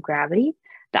because of gravity.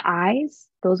 The eyes,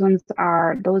 those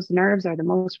nerves are the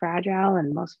most fragile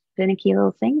and most finicky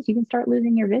little things. You can start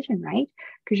losing your vision, right?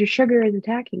 Because your sugar is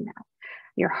attacking that.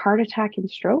 Your heart attack and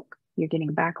stroke, you're getting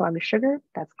a backlog of sugar.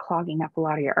 That's clogging up a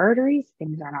lot of your arteries.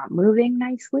 Things are not moving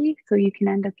nicely. So you can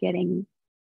end up getting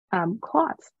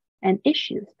clots and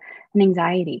issues and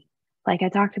anxiety. Like I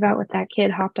talked about with that kid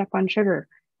hopped up on sugar,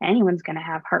 anyone's going to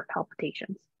have heart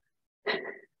palpitations,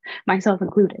 myself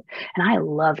included. And I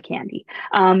love candy.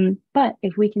 But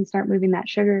if we can start moving that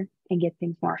sugar and get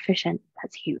things more efficient,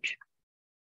 that's huge.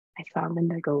 I saw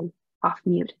Linda go off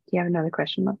mute. Do you have another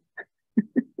question, Love?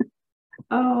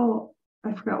 Oh,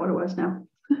 I forgot what it was now.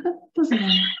 Doesn't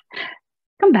matter.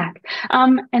 Come back.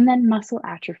 And then muscle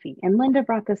atrophy. And Linda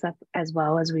brought this up as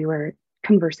well as we were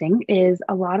conversing, is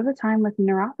a lot of the time with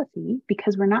neuropathy,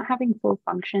 because we're not having full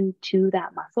function to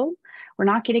that muscle, we're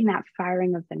not getting that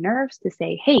firing of the nerves to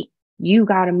say, hey, you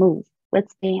got to move,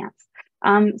 let's dance.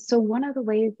 So one of the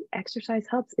ways exercise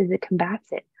helps is it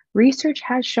combats it. Research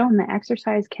has shown that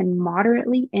exercise can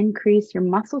moderately increase your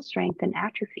muscle strength and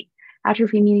atrophy.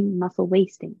 Atrophy meaning muscle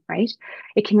wasting, right?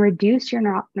 It can reduce your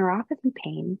neuropathy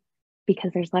pain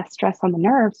because there's less stress on the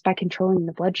nerves by controlling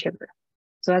the blood sugar.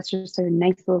 So that's just a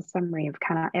nice little summary of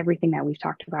kind of everything that we've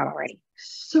talked about already.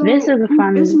 So this is a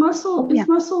fun. Is muscle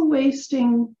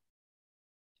wasting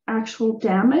actual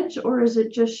damage, or is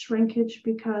it just shrinkage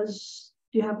because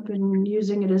you haven't been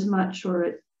using it as much,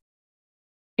 or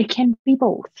it can be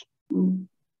both,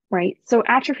 right? So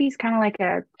atrophy is kind of like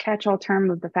a catch-all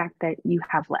term of the fact that you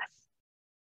have less,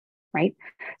 right?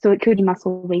 So it could be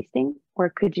muscle wasting, or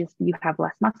it could just you have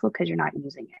less muscle because you're not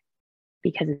using it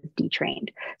because it's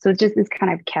detrained. So it's just this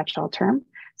kind of catch-all term.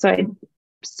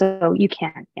 So you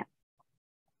can, yeah.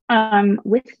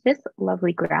 With this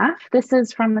lovely graph, this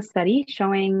is from a study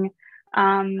showing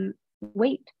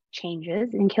weight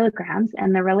changes in kilograms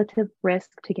and the relative risk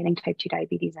to getting type 2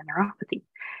 diabetes and neuropathy.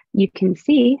 You can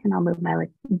see, and I'll move my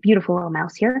beautiful little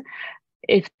mouse here,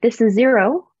 if this is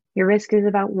 0, your risk is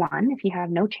about 1 if you have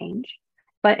no change.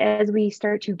 But as we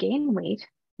start to gain weight,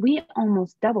 we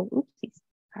almost double. Oopsies.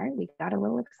 All right, we got a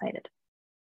little excited.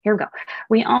 Here we go.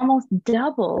 We almost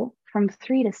double from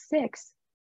 3 to 6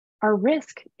 our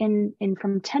risk in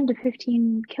from 10 to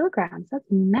 15 kilograms. That's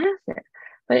massive.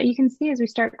 But you can see as we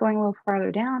start going a little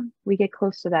farther down, we get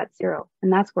close to that 0.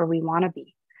 And that's where we want to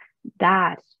be.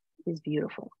 That is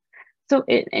beautiful. So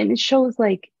it shows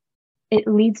like it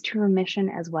leads to remission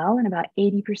as well in about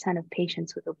 80% of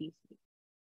patients with obesity.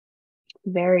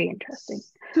 Very interesting.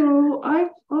 So I've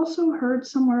also heard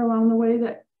somewhere along the way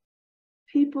that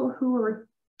people who are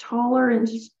taller and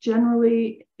just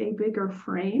generally a bigger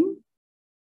frame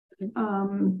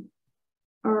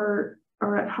are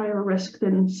at higher risk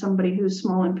than somebody who's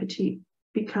small and petite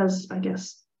because, I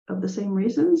guess, of the same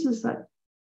reasons. Is that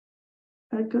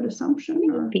a good assumption?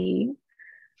 Maybe.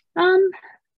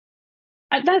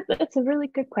 That's a really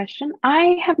good question.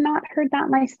 I have not heard that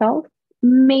myself.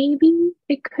 Maybe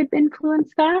it could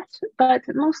influence that, but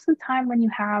most of the time when you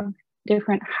have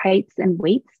different heights and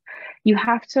weights, you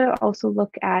have to also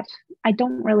look at, I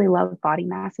don't really love body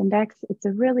mass index. It's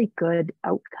a really good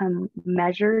outcome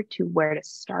measure to where to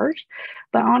start.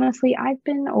 But honestly, I've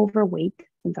been overweight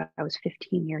since I was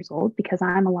 15 years old because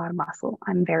I'm a lot of muscle.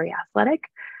 I'm very athletic.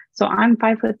 So I'm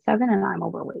 5'7" and I'm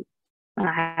overweight. And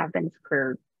I have been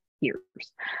for years.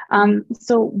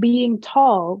 So being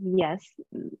tall, yes,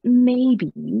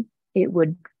 maybe it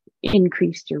would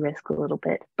increase your risk a little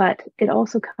bit, but it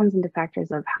also comes into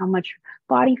factors of how much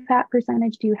body fat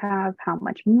percentage do you have, how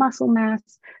much muscle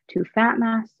mass to fat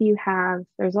mass do you have.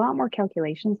 There's a lot more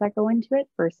calculations that go into it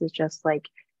versus just like,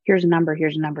 here's a number,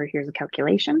 here's a number, here's a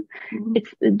calculation. It's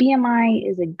BMI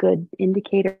is a good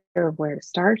indicator of where to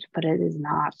start, but it is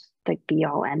not the be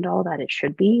all end all that it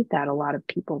should be, that a lot of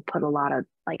people put a lot of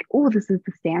like, oh, this is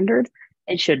the standard.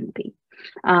 It shouldn't be.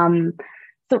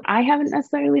 So I haven't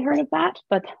necessarily heard of that,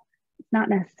 but it's not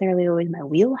necessarily always my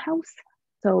wheelhouse.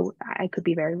 So I could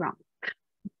be very wrong.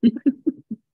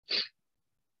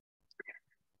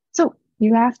 So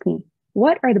you asked me,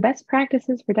 what are the best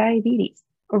practices for diabetes?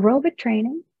 Aerobic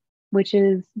training, which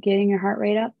is getting your heart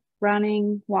rate up,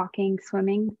 running, walking,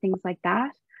 swimming, things like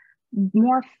that.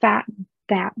 More fat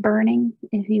burning,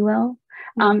 if you will.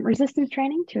 Resistance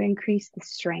training to increase the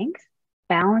strength.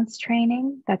 Balance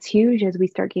training, that's huge. As we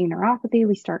start getting neuropathy,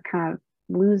 we start kind of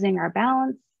losing our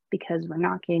balance because we're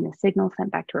not getting the signal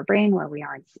sent back to our brain where we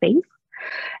are in space.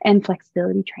 And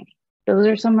flexibility training. Those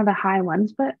are some of the high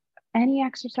ones, but any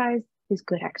exercise is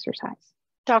good exercise.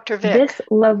 Dr. Vic. This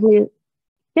lovely,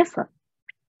 yes, sir.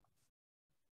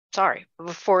 Sorry,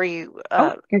 before you,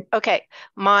 okay.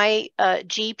 My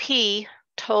GP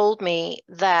told me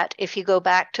that if you go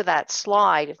back to that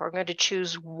slide, if we're going to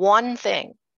choose one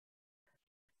thing,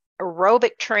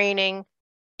 aerobic training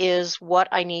is what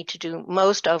I need to do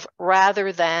most of,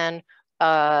 rather than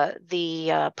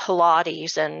the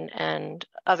Pilates and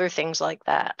other things like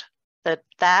that.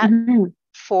 That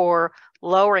for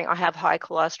lowering, I have high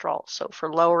cholesterol, so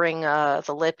for lowering the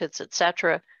lipids,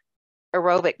 etc.,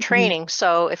 aerobic training.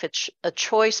 So if it's a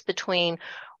choice between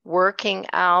working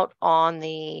out on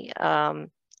the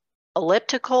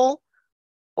elliptical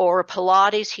or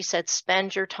Pilates, he said,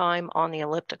 spend your time on the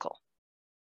elliptical,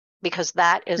 because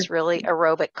that is really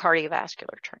aerobic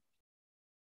cardiovascular training.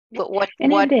 But what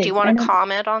do you want to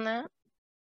comment on that?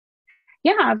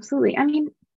 Yeah, absolutely. I mean,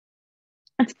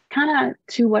 it's kind of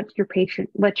to what your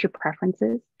preference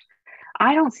is.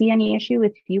 I don't see any issue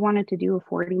if you wanted to do a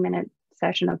 40-minute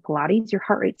session of Pilates, your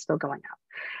heart rate's still going up.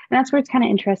 And that's where it's kind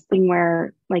of interesting,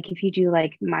 where like if you do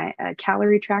like my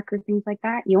calorie tracker, things like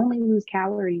that, you only lose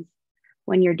calories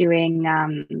when you're doing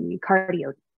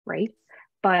cardio, right?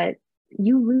 But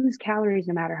you lose calories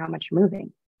no matter how much you're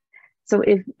moving. So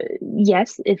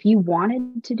if you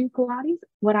wanted to do Pilates,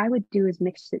 what I would do is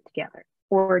mix it together,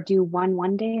 or do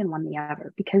one day and one the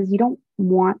other, because you don't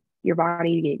want your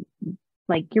body to get,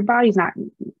 like, your body's not,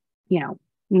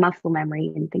 muscle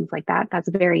memory and things like that. That's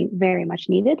very, very much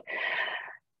needed.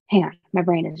 Hang on, my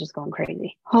brain is just going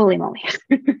crazy. Holy moly.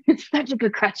 It's such a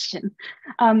good question.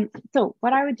 So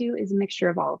what I would do is a mixture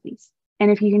of all of these. And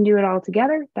if you can do it all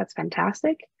together, that's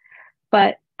fantastic.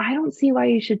 But I don't see why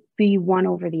you should be one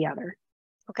over the other.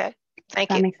 Okay, thank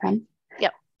you. Does that make sense?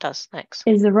 Yep, does. Thanks.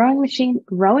 Is the rowing machine?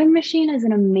 Rowing machine is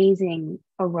an amazing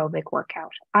aerobic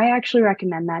workout. I actually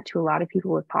recommend that to a lot of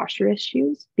people with posture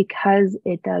issues, because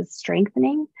it does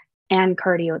strengthening and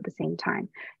cardio at the same time.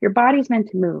 Your body's meant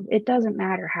to move. It doesn't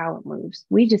matter how it moves.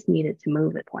 We just need it to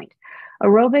move at point.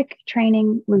 Aerobic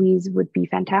training, Louise, would be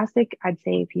fantastic. I'd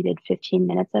say if you did 15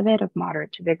 minutes of it, of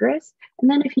moderate to vigorous. And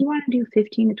then if you want to do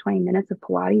 15 to 20 minutes of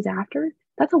Pilates after,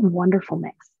 that's a wonderful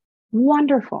mix.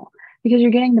 Wonderful, because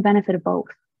you're getting the benefit of both.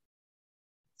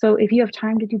 So if you have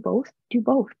time to do both,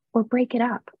 or break it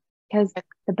up, because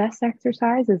the best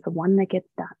exercise is the one that gets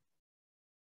done.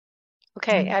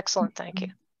 Okay, excellent. Thank you.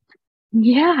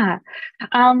 Yeah.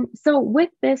 So with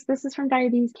this is from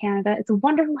Diabetes Canada. It's a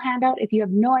wonderful handout if you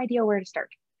have no idea where to start.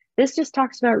 This just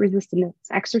talks about resistance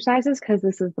exercises, because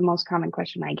this is the most common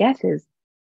question I get is,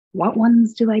 what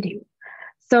ones do I do?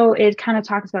 So it kind of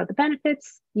talks about the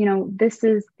benefits. This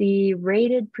is the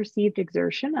rated perceived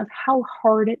exertion of how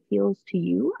hard it feels to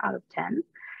you out of 10.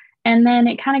 And then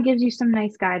it kind of gives you some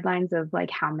nice guidelines of like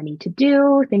how many to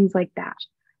do, things like that.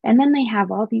 And then they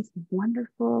have all these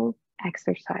wonderful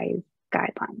exercise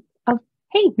guidelines of,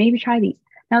 hey, maybe try these.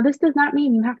 Now, this does not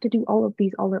mean you have to do all of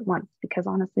these all at once, because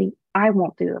honestly, I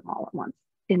won't do them all at once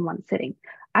in one sitting.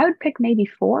 I would pick maybe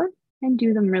 4 and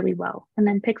do them really well, and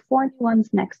then pick 4 new ones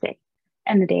next day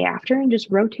and the day after, and just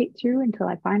rotate through until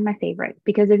I find my favorite.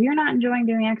 Because if you're not enjoying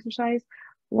doing exercise,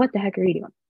 what the heck are you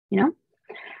doing?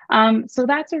 So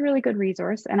that's a really good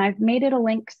resource, and I've made it a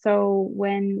link, so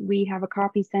when we have a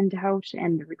copy sent out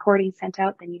and the recording sent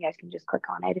out, then you guys can just click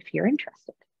on it if you're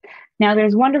interested. Now,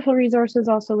 there's wonderful resources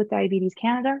also with Diabetes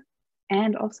Canada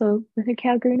and also with the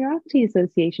Calgary Neuropathy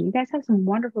Association. You guys have some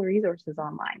wonderful resources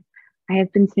online. I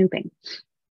have been snooping.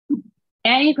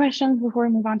 Any questions before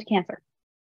we move on to cancer?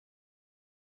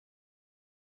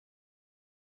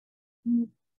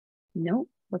 Nope.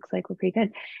 Looks like we're pretty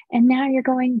good. And now you're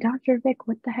going, Dr. Vic,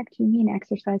 what the heck do you mean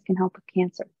exercise can help with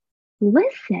cancer?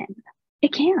 Listen,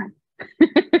 it can.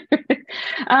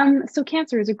 So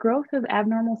cancer is a growth of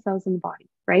abnormal cells in the body.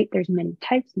 right? There's many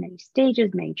types, many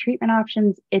stages, many treatment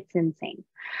options. It's insane.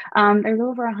 There's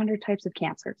over 100 types of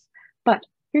cancers. But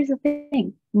here's the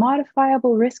thing,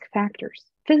 modifiable risk factors.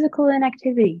 Physical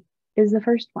inactivity is the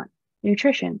first one.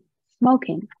 Nutrition,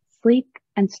 smoking, sleep,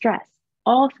 and stress.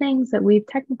 All things that we've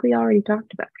technically already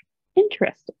talked about.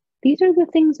 Interesting. These are the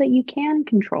things that you can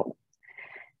control.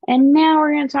 And now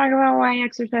we're going to talk about why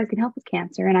exercise can help with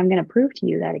cancer. And I'm going to prove to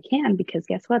you that it can, because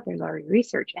guess what? There's already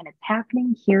research, and it's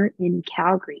happening here in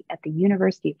Calgary at the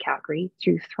University of Calgary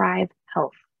through Thrive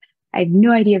Health. I have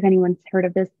no idea if anyone's heard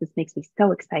of this. This makes me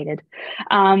so excited.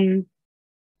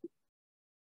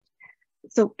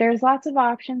 So there's lots of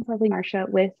options, lovely Marcia,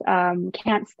 with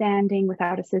can't standing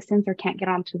without assistance or can't get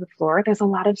onto the floor. There's a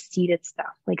lot of seated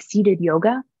stuff, like seated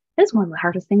yoga. This is one of the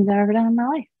hardest things I've ever done in my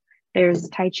life. There's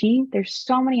Tai Chi. There's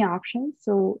so many options.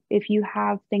 So if you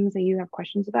have things that you have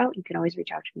questions about, you can always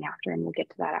reach out to me after, and we'll get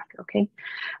to that after, okay?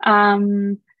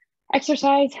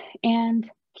 Exercise and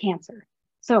cancer.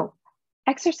 So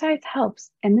exercise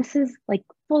helps, and this is like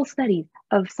full studies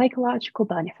of psychological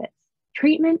benefits.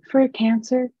 Treatment for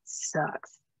cancer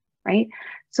sucks, right?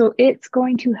 So it's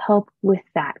going to help with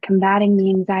that, combating the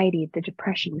anxiety, the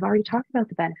depression. We've already talked about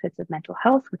the benefits of mental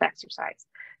health with exercise.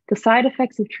 The side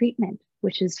effects of treatment,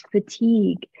 which is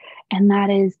fatigue, and that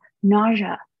is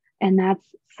nausea, and that's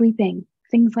sleeping,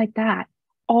 things like that,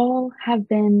 all have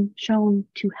been shown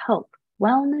to help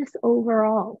wellness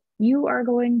overall. You are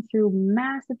going through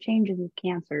massive changes with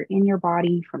cancer in your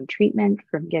body from treatment,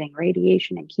 from getting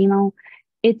radiation and chemo.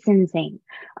 It's insane.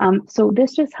 So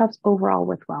this just helps overall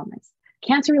with wellness.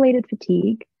 Cancer-related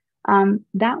fatigue,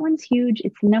 that one's huge.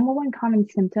 It's the number one common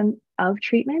symptom of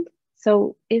treatment.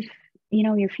 So if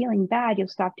you're feeling bad, you'll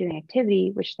stop doing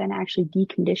activity, which then actually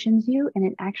deconditions you, and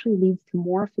it actually leads to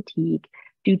more fatigue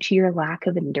due to your lack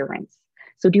of endurance.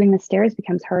 So doing the stairs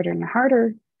becomes harder and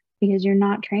harder because you're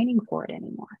not training for it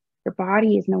anymore. Your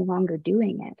body is no longer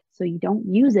doing it. So you don't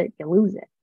use it, you lose it.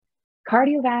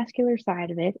 Cardiovascular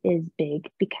side of it is big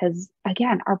because,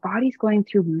 again, our body's going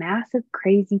through massive,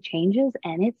 crazy changes,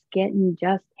 and it's getting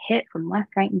just hit from left,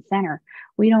 right, and center.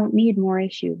 We don't need more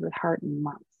issues with heart and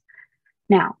lungs.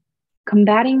 Now,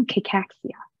 combating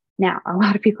cachexia. Now, a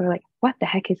lot of people are like, what the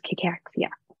heck is cachexia?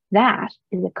 That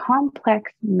is a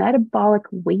complex metabolic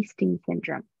wasting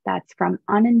syndrome that's from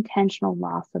unintentional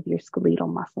loss of your skeletal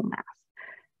muscle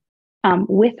mass,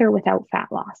 with or without fat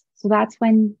loss. So that's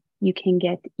when you can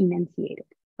get emaciated,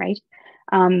 right?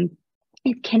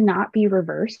 It cannot be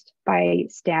reversed by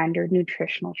standard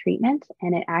nutritional treatment,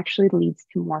 and it actually leads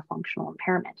to more functional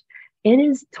impairment. It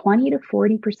is 20 to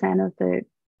 40% of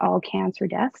all cancer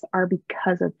deaths are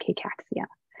because of cachexia.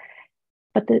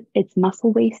 But it's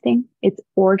muscle wasting, it's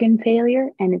organ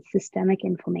failure, and it's systemic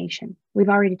inflammation. We've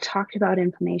already talked about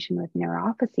inflammation with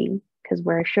neuropathy, because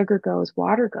where sugar goes,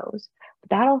 water goes. But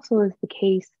that also is the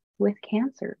case with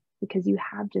cancer, because you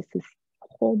have just this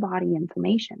whole body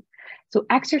inflammation. So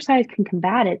exercise can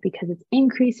combat it because it's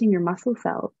increasing your muscle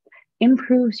cells,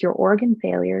 improves your organ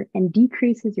failure, and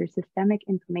decreases your systemic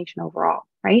inflammation overall,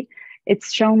 right?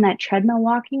 It's shown that treadmill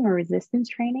walking or resistance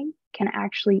training can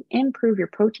actually improve your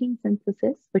protein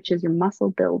synthesis, which is your muscle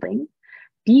building,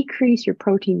 decrease your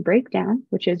protein breakdown,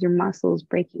 which is your muscles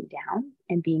breaking down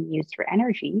and being used for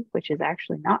energy, which is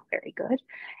actually not very good,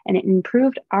 and it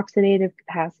improved oxidative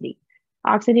capacity.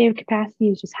 Oxidative capacity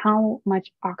is just how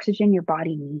much oxygen your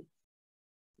body needs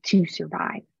to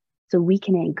survive. So we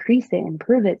can increase it,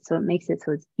 improve it, so it makes it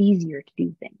so it's easier to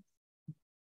do things.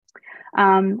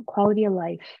 Quality of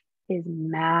life is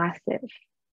massive.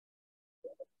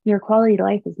 Your quality of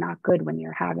life is not good when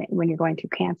you're going through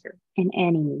cancer in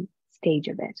any stage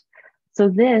of it. So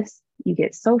this, you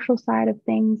get social side of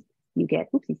things, you get,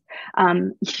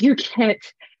 you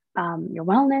get your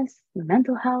wellness, your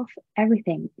mental health,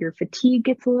 everything. Your fatigue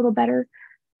gets a little better.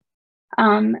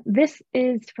 This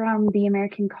is from the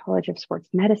American College of Sports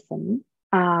Medicine.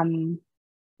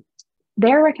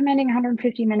 They're recommending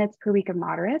 150 minutes per week of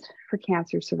moderate for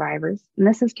cancer survivors. And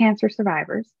this is cancer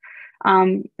survivors.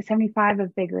 75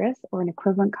 of vigorous or an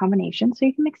equivalent combination. So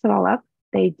you can mix it all up.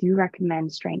 They do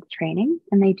recommend strength training,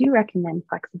 and they do recommend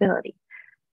flexibility.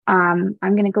 I'm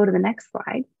going to go to the next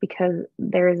slide because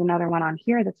there is another one on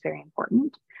here that's very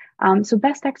important. So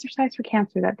best exercise for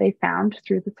cancer that they found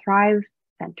through the Thrive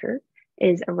Center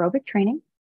is aerobic training,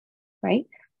 right?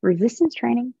 Resistance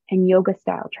training and yoga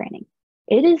style training.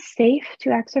 It is safe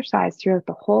to exercise throughout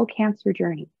the whole cancer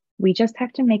journey. We just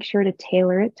have to make sure to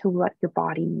tailor it to what your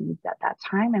body needs at that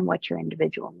time and what your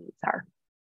individual needs are.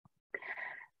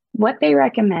 What they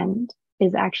recommend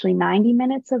is actually 90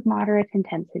 minutes of moderate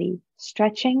intensity,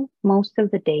 stretching most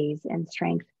of the days, and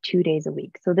strength 2 days a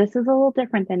week. So this is a little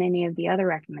different than any of the other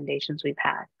recommendations we've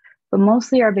had. But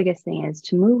mostly our biggest thing is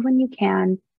to move when you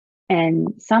can,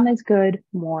 and some is good,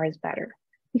 more is better.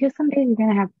 Because some days you're going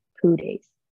to have poo days.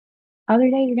 Other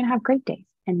days you're going to have great days.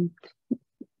 And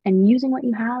using what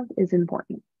you have is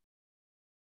important.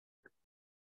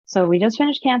 So we just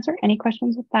finished cancer. Any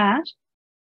questions with that?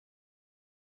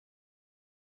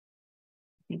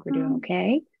 I think we're doing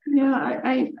okay.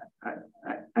 Yeah,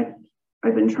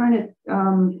 I've been trying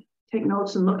to take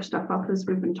notes and look stuff up as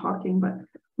we've been talking, but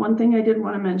one thing I did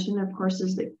want to mention, of course,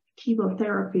 is that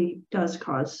chemotherapy does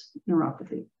cause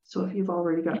neuropathy. So if you've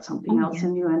already got something else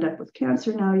and you end up with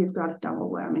cancer now, you've got a double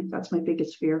whammy. That's my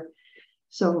biggest fear.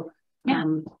 So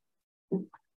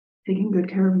taking good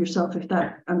care of yourself, if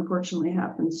that unfortunately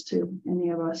happens to any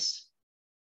of us,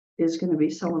 is going to be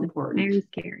so important. Very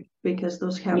scary. Because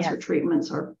those cancer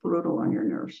treatments are brutal on your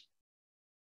nerves.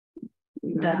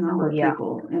 We got a number of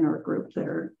people in our group that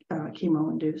are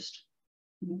chemo-induced.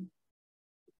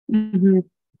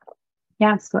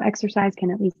 Yeah, so exercise can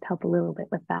at least help a little bit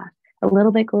with that. A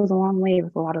little bit goes a long way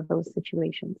with a lot of those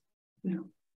situations.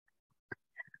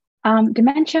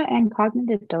 Dementia and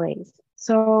cognitive delays.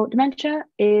 So dementia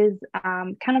is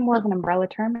kind of more of an umbrella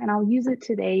term, and I'll use it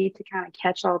today to kind of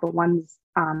catch all the ones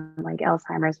like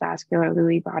Alzheimer's, vascular,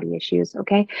 Lewy body issues,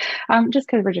 okay? Just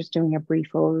because we're just doing a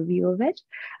brief overview of it.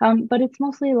 But it's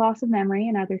mostly loss of memory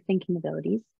and other thinking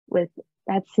abilities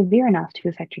that's severe enough to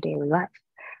affect your daily life.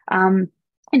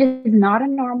 It is not a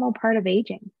normal part of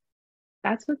aging.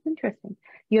 That's what's interesting.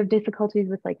 You have difficulties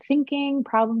with like thinking,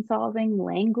 problem solving,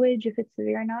 language if it's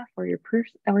severe enough, or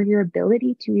your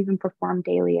ability to even perform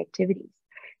daily activities.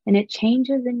 And it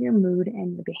changes in your mood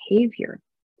and your behavior.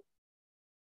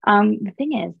 The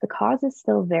thing is, the cause is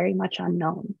still very much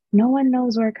unknown. No one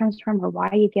knows where it comes from or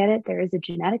why you get it. There is a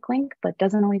genetic link, but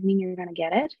doesn't always mean you're going to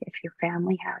get it if your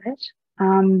family had it.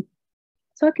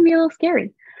 So it can be a little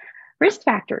scary. Risk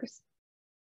factors.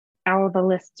 All of the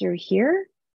lists are here.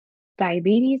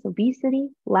 Diabetes, obesity,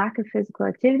 lack of physical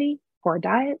activity, poor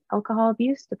diet, alcohol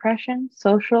abuse, depression,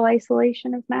 social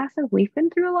isolation is massive. We've been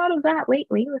through a lot of that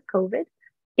lately with COVID.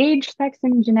 Age, sex,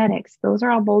 and genetics. Those are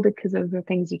all bolded because those are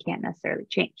things you can't necessarily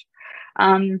change.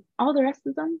 All the rest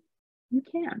of them, you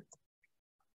can.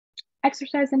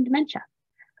 Exercise and dementia.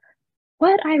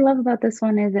 What I love about this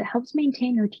one is it helps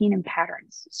maintain routine and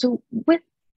patterns. So with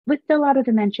a lot of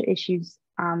dementia issues,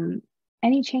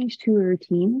 any change to a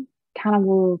routine kind of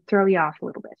will throw you off a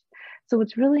little bit. So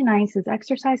what's really nice is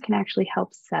exercise can actually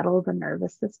help settle the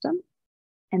nervous system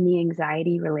and the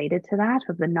anxiety related to that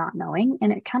of the not knowing,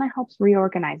 and it kind of helps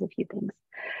reorganize a few things.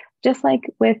 Just like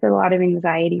with a lot of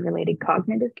anxiety related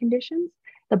cognitive conditions,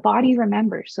 the body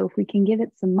remembers. So if we can give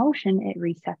it some motion, it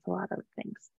resets a lot of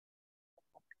things.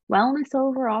 Wellness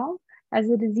overall, as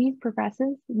the disease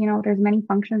progresses, there's many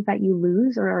functions that you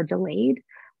lose or are delayed.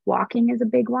 Walking is a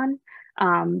big one.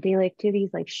 Daily activities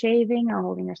like shaving or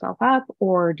holding yourself up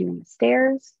or doing the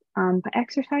stairs. But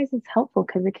exercise is helpful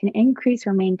because it can increase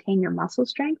or maintain your muscle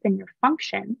strength and your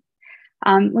function,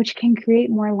 which can create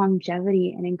more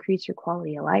longevity and increase your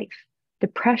quality of life.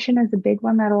 Depression is a big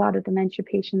one that a lot of dementia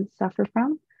patients suffer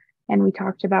from. And we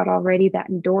talked about already that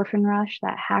endorphin rush,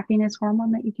 that happiness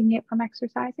hormone that you can get from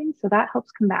exercising. So that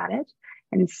helps combat it.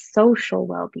 And social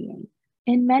well-being.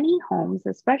 In many homes,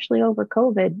 especially over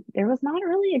COVID, there was not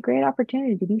really a great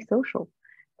opportunity to be social,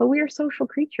 but we are social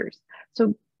creatures.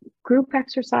 So group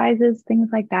exercises, things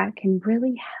like that can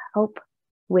really help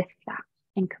with that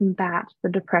and combat the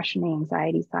depression and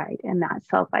anxiety side and that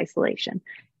self-isolation.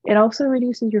 It also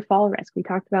reduces your fall risk. We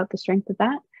talked about the strength of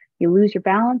that. You lose your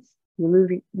balance,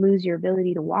 you lose your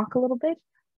ability to walk a little bit.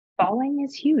 Falling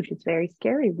is huge. It's very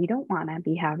scary. We don't want to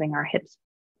be having our hips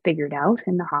figured out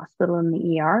in the hospital in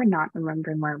the ER, not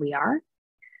remembering where we are.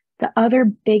 The other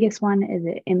biggest one is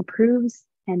it improves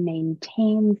and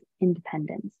maintains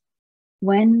independence.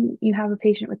 When you have a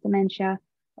patient with dementia,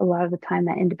 a lot of the time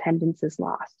that independence is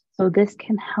lost. So this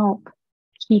can help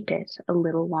keep it a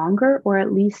little longer or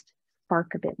at least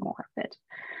spark a bit more of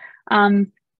it.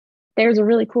 There's a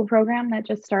really cool program that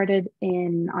just started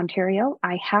in Ontario.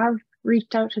 I have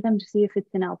reached out to them to see if it's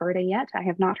in Alberta yet. I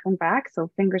have not heard back, so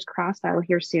fingers crossed I will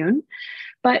hear soon.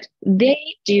 But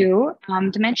they do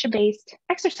dementia-based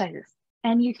exercises,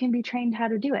 and you can be trained how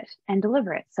to do it and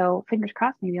deliver it. So fingers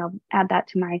crossed, maybe I'll add that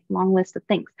to my long list of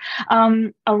things.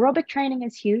 Aerobic training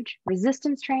is huge.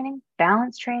 Resistance training,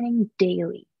 balance training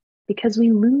daily, because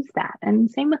we lose that. And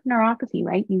same with neuropathy,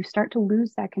 right? You start to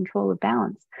lose that control of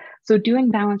balance. So doing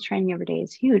balance training every day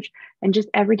is huge, and just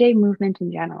everyday movement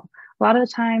in general. A lot of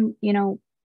the time,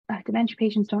 dementia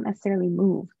patients don't necessarily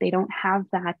move. They don't have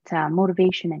that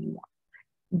motivation anymore.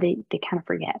 They kind of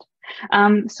forget.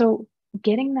 So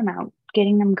getting them out,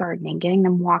 getting them gardening, getting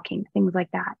them walking, things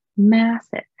like that,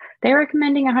 massive. They're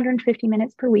recommending 150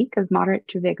 minutes per week of moderate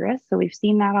to vigorous. So we've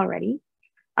seen that already.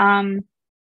 And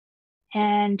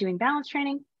doing balance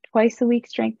training, twice a week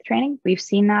strength training. We've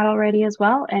seen that already as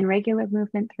well, and regular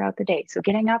movement throughout the day. So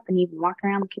getting up and even walking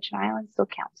around the kitchen island still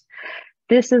counts.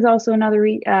 This is also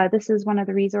this is one of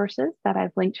the resources that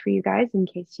I've linked for you guys in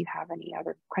case you have any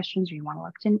other questions or you want to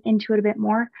look into it a bit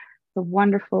more. It's a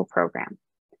wonderful program.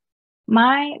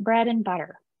 My bread and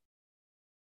butter.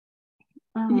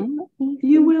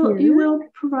 You will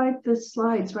provide the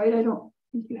slides, right? I don't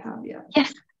think you have yet.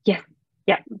 Yes.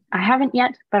 I haven't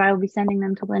yet, but I will be sending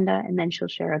them to Linda, and then she'll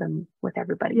share them with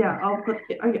everybody. Yeah, I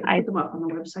put them up on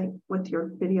the website with your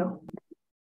video.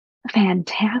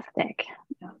 Fantastic.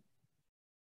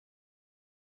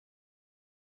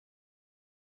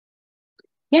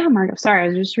 Yeah, Margot. Sorry, I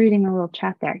was just reading a little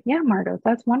chat there. Yeah, Margot,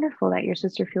 that's wonderful that your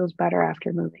sister feels better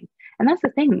after moving. And that's the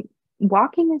thing.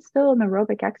 Walking is still an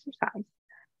aerobic exercise.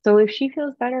 So if she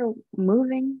feels better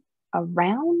moving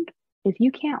around, if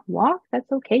you can't walk,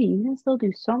 that's okay. You can still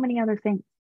do so many other things.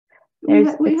 We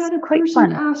had a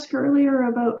person ask earlier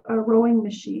about a rowing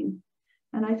machine.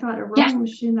 And I thought a rowing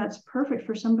machine, that's perfect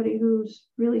for somebody who's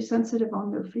really sensitive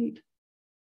on their feet.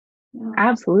 Yeah.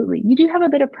 Absolutely. You do have a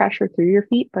bit of pressure through your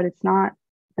feet, but it's not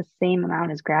the same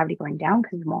amount as gravity going down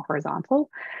because it's more horizontal.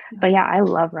 But yeah, I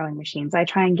love rowing machines. I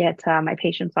try and get my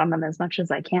patients on them as much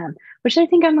as I can, which I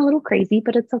think I'm a little crazy,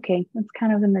 but it's okay. It's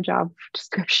kind of in the job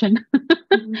description.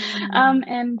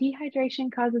 And dehydration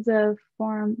causes a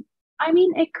form. I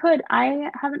mean, it could.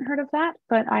 I haven't heard of that,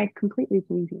 but I completely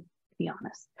believe you, to be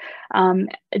honest.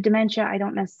 Dementia, I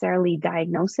don't necessarily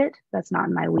diagnose it. That's not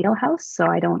in my wheelhouse, so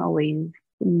I don't always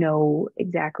know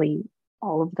exactly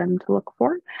all of them to look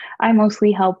for. I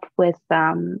mostly help with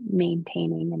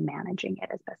maintaining and managing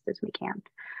it as best as we can.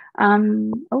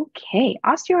 Okay,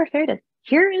 osteoarthritis.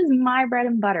 Here is my bread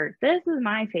and butter. This is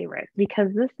my favorite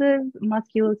because this is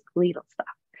musculoskeletal stuff.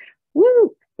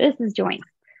 Woo! This is joints.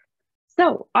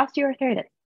 So osteoarthritis.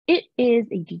 It is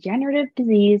a degenerative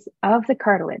disease of the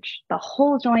cartilage, the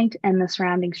whole joint and the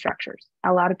surrounding structures.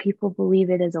 A lot of people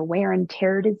believe it is a wear and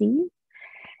tear disease.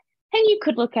 And you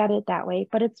could look at it that way,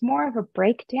 but it's more of a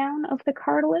breakdown of the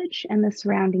cartilage and the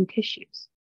surrounding tissues.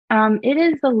 It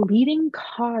is the leading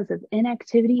cause of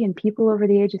inactivity in people over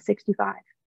the age of 65.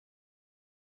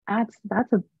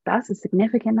 That's a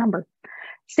significant number.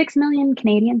 6 million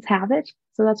Canadians have it,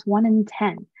 so that's 1 in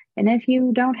 10. And if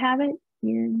you don't have it,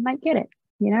 you might get it.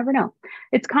 You never know.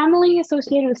 It's commonly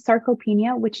associated with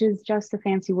sarcopenia, which is just a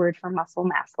fancy word for muscle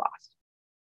mass loss.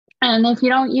 And if you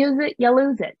don't use it, you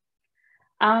lose it.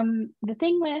 The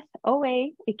thing with OA,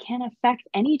 it can affect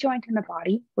any joint in the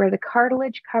body where the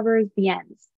cartilage covers the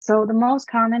ends. So the most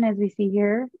common, as we see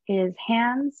here, is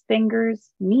hands, fingers,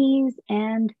 knees,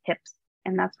 and hips.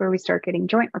 And that's where we start getting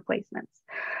joint replacements.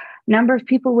 Number of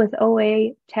people with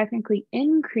OA technically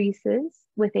increases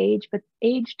with age, but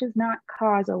age does not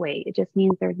cause OA. It just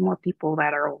means there's more people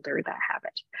that are older that have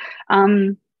it.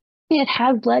 It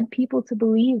has led people to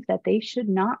believe that they should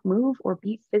not move or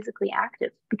be physically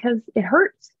active because it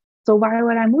hurts. So why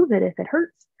would I move it if it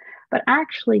hurts? But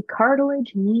actually,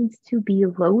 cartilage needs to be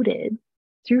loaded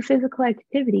through physical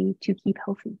activity to keep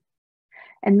healthy.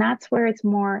 And that's where it's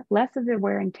less of a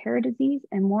wear and tear disease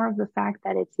and more of the fact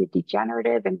that it's a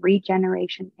degenerative and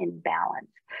regeneration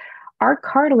imbalance. Our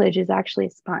cartilage is actually a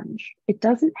sponge. It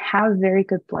doesn't have very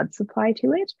good blood supply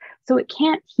to it, so it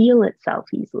can't heal itself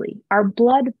easily. Our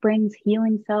blood brings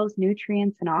healing cells,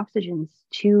 nutrients, and oxygens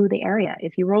to the area.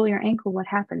 If you roll your ankle, what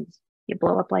happens? You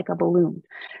blow up like a balloon.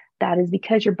 That is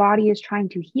because your body is trying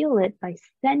to heal it by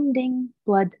sending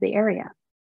blood to the area.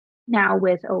 Now,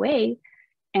 with OA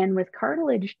and with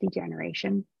cartilage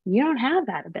degeneration, you don't have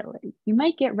that ability. You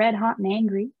might get red hot and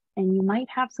angry, and you might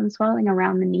have some swelling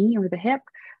around the knee or the hip,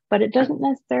 but it doesn't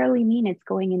necessarily mean it's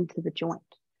going into the joint.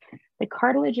 The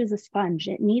cartilage is a sponge.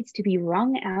 It needs to be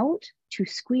wrung out to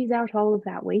squeeze out all of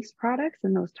that waste products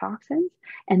and those toxins,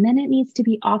 and then it needs to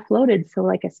be offloaded. So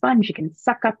like a sponge, you can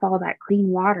suck up all that clean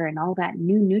water and all that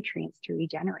new nutrients to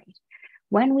regenerate.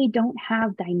 When we don't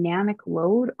have dynamic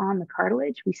load on the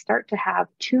cartilage, we start to have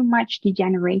too much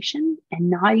degeneration and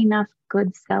not enough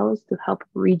good cells to help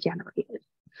regenerate it.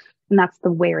 And that's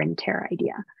the wear and tear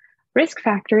idea. Risk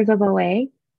factors of OA,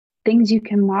 things you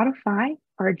can modify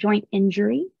are joint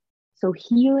injury. So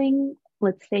healing,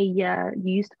 let's say you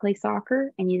used to play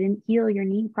soccer and you didn't heal your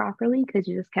knee properly because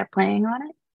you just kept playing on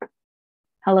it.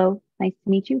 Hello, nice to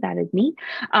meet you. That is me.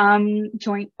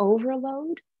 Joint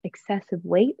overload. excessive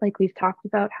weight, like we've talked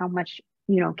about, how much,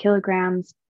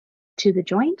 kilograms to the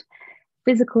joint,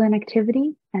 physical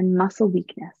inactivity, and muscle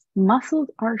weakness. Muscles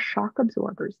are shock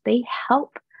absorbers. They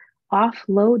help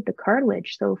offload the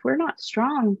cartilage. So if we're not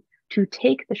strong to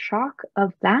take the shock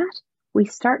of that, we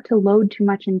start to load too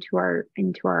much into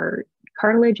our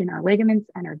cartilage and our ligaments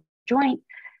and our joint.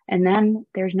 And then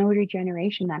there's no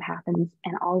regeneration that happens.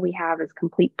 And all we have is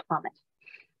complete plummet.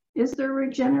 Is there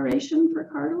regeneration for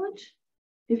cartilage?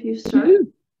 If you start,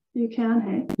 you can,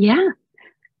 hey? Yeah.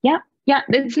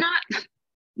 It's not,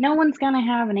 no one's going to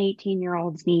have an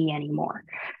 18-year-old's knee anymore,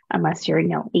 unless you're,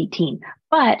 18.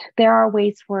 But there are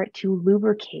ways for it to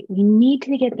lubricate. We need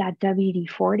to get that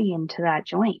WD-40 into that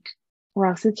joint, or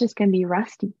else it's just going to be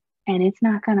rusty and it's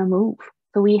not going to move.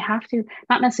 So we have to,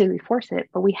 not necessarily force it,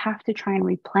 but we have to try and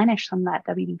replenish some of that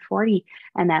WD-40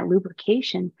 and that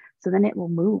lubrication, so then it will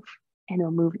move and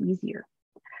it'll move easier.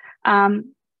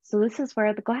 So this is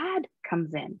where the GLAD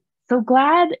comes in. So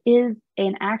GLAD is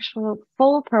an actual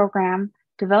full program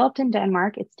developed in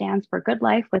Denmark. It stands for Good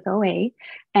Life with OA,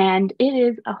 and it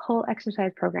is a whole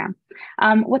exercise program.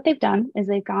 What they've done is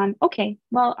they've gone, okay,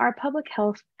 well, our public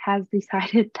health has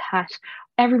decided that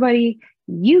everybody,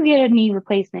 you get a knee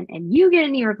replacement and you get a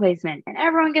knee replacement and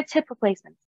everyone gets hip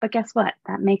replacements. But guess what?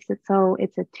 That makes it so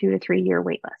it's a 2 to 3 year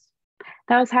wait list.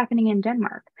 That was happening in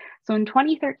Denmark. So in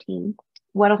 2013,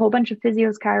 what a whole bunch of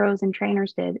physios, chiros, and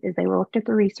trainers did is they looked at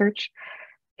the research,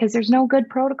 because there's no good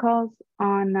protocols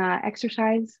on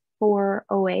exercise for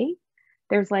OA.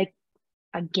 There's like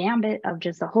a gambit of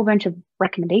just a whole bunch of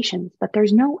recommendations, but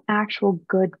there's no actual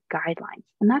good guidelines.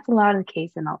 And that's a lot of the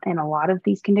case in a lot of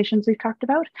these conditions we've talked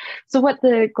about. So what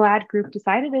the GLAD group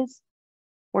decided is,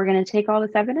 we're going to take all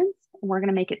this evidence, and we're going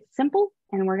to make it simple,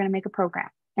 and we're going to make a program.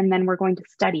 And then we're going to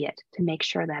study it to make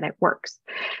sure that it works.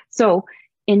 So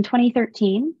in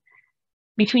 2013,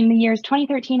 between the years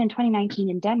 2013 and 2019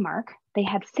 in Denmark, they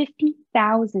had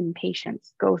 50,000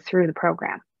 patients go through the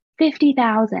program.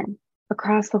 50,000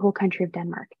 across the whole country of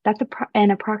Denmark. That's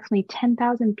and approximately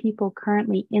 10,000 people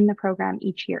currently in the program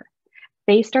each year.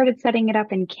 They started setting it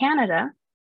up in Canada.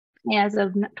 As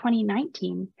of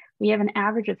 2019, we have an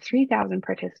average of 3,000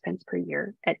 participants per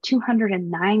year at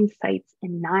 209 sites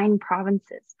in 9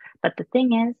 provinces. But the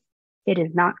thing is, it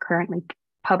is not currently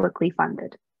publicly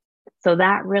funded. So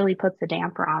that really puts a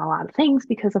damper on a lot of things,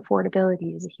 because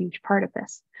affordability is a huge part of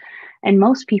this. And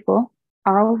most people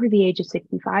are over the age of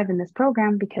 65 in this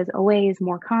program, because OA is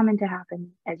more common to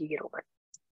happen as you get older.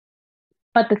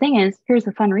 But the thing is, here's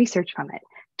the fun research from it.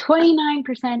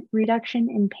 29% reduction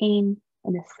in pain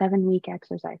in a 7-week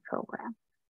exercise program.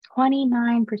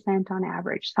 29% on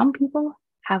average. Some people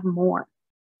have more.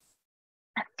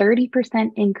 A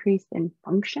 30% increase in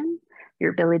function,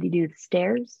 your ability to do the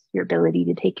stairs, your ability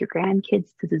to take your grandkids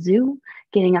to the zoo,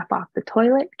 getting up off the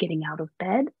toilet, getting out of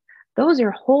bed. Those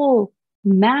are whole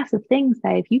massive things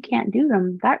that if you can't do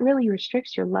them, that really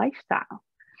restricts your lifestyle.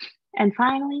 And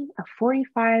finally, a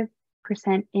 45%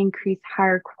 increase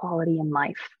higher quality in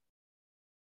life.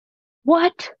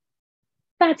 What?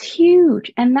 That's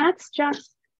huge. And that's just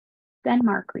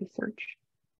Denmark research.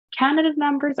 Canada's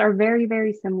numbers are very,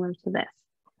 very similar to this.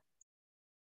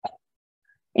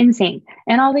 Insane.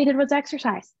 And all they did was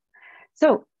exercise.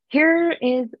 So here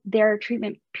is their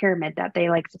treatment pyramid that they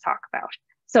like to talk about.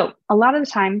 So a lot of the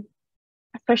time,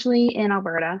 especially in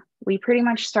Alberta, we pretty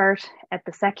much start at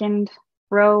the second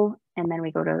row and then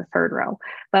we go to the third row.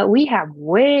 But we have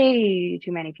way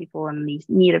too many people in the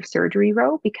need of surgery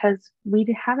row, because we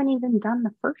haven't even done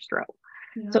the first row.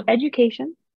 Yeah. So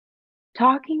education,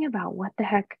 talking about what the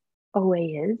heck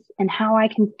OA is and how I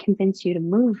can convince you to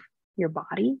move your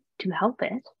body to help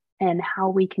it, and how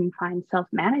we can find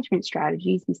self-management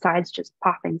strategies besides just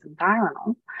popping some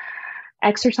Tylenol.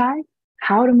 Exercise,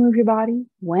 how to move your body,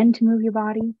 when to move your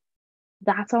body,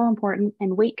 that's all important,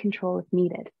 and weight control if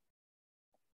needed.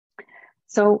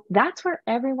 So that's where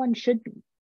everyone should be,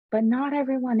 but not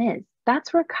everyone is.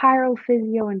 That's where chiro,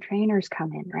 physio, and trainers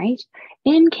come in, right?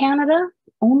 In Canada,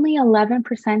 only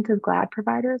 11% of GLAD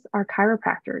providers are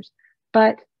chiropractors,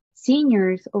 but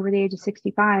seniors over the age of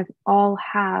 65 all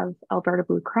have Alberta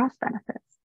Blue Cross benefits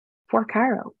for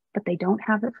chiro, but they don't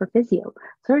have it for physio.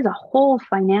 So there's a whole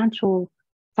financial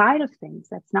side of things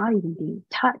that's not even being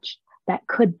touched that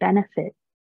could benefit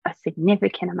a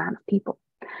significant amount of people.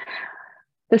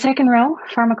 The second row,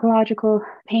 pharmacological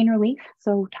pain relief.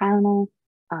 So Tylenol,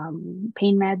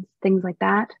 pain meds, things like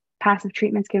that. Passive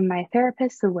treatments given by a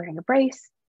therapist, so wearing a brace,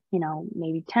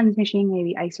 maybe TENS machine,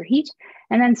 maybe ice or heat,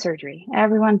 and then surgery.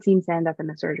 Everyone seems to end up in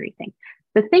the surgery thing.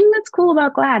 The thing that's cool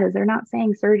about GLAD is they're not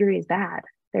saying surgery is bad.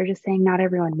 They're just saying not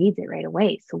everyone needs it right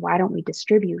away. So why don't we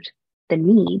distribute the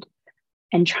need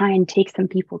and try and take some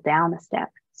people down a step.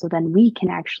 So then we can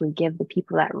actually give the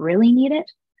people that really need it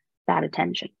that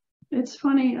attention. It's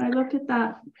funny. I look at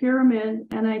that pyramid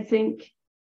and I think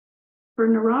for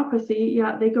neuropathy,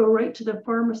 yeah, they go right to the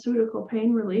pharmaceutical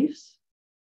pain reliefs.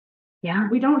 Yeah.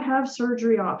 We don't have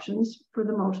surgery options for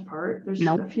the most part. There's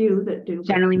a few that do.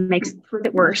 Generally makes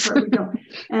it worse. We don't.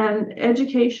 And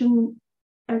education,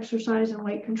 exercise, and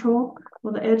weight control.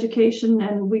 Well, the education,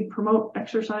 and we promote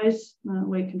exercise.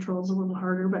 Weight control is a little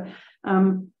harder, but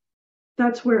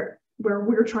that's where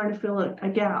we're trying to fill a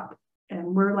gap.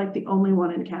 And we're like the only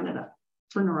one in Canada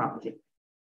for neuropathy.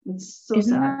 It's so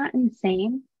Isn't sad. that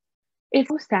insane? It's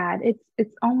so sad.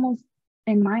 It's almost,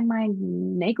 in my mind,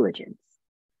 negligence.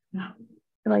 No.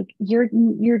 Like you're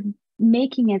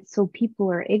making it so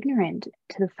people are ignorant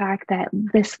to the fact that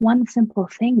this one simple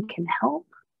thing can help.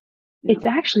 Yeah. It's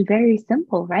actually very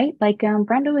simple, right? Like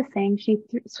Brenda was saying, she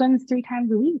swims 3 times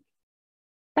a week.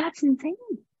 That's insane.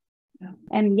 Yeah.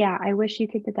 And yeah, I wish you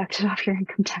could deduct it off your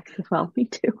income tax as well. Me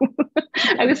too.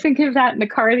 I was thinking of that in the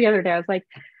car the other day. I was like,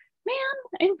 man,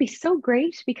 it would be so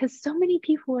great because so many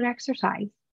people would exercise.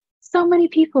 So many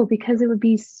people, because it would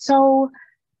be so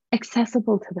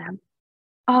accessible to them.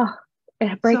 Oh,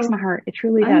 it breaks my heart. It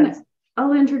truly does.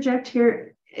 I'll interject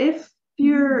here. If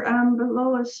you're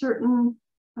below a certain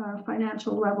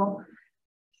financial level,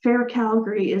 Fair Access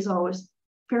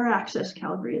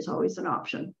Calgary is always an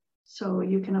option. So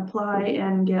you can apply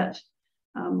and get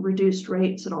reduced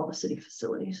rates at all the city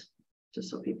facilities, just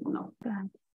so people know.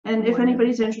 And if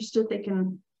anybody's interested, they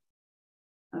can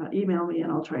email me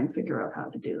and I'll try and figure out how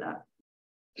to do that.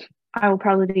 I will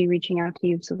probably be reaching out to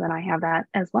you so that I have that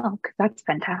as well, because that's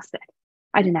fantastic.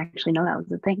 I didn't actually know that was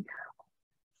a thing.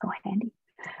 So handy.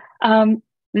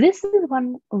 This is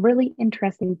one really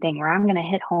interesting thing where I'm going to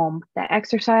hit home that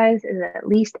exercise is at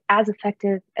least as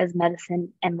effective as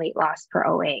medicine and weight loss for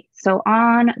OA. So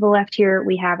on the left here,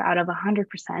 we have out of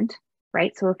 100%,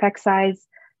 right? So effect size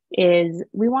is,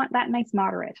 we want that nice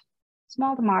moderate.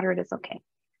 Small to moderate is okay.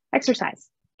 Exercise,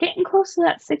 getting close to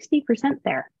that 60%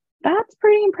 there. That's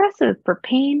pretty impressive for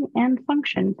pain and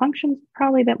function. Function's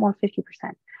probably a bit more, 50%.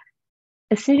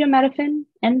 Acetaminophen,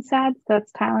 NSAIDs,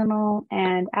 that's Tylenol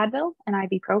and Advil, and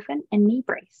ibuprofen, and knee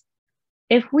brace.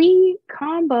 If we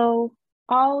combo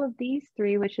all of these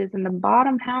 3, which is in the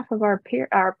bottom half of our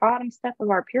bottom step of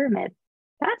our pyramid,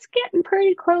 that's getting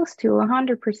pretty close to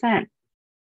 100%.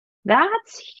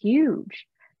 That's huge.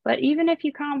 But even if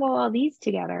you combo all these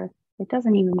together, it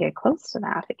doesn't even get close to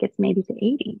that. It gets maybe to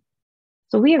 80.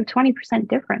 So we have 20%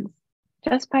 difference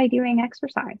just by doing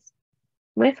exercise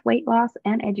with weight loss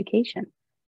and education.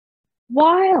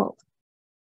 Wild.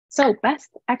 So best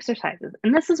exercises.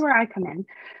 And this is where I come in.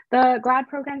 The GLAD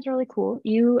program is really cool.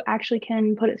 You actually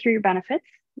can put it through your benefits,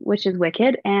 which is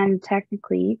wicked, and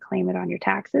technically claim it on your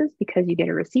taxes because you get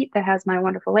a receipt that has my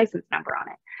wonderful license number on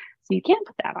it. So you can't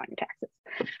put that on your taxes.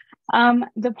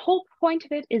 The whole point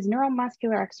of it is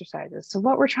neuromuscular exercises. So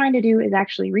what we're trying to do is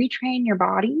actually retrain your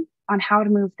body on how to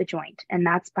move the joint. And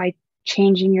that's by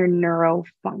changing your neuro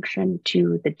function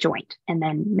to the joint and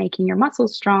then making your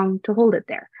muscles strong to hold it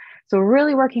there. So we're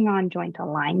really working on joint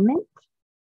alignment.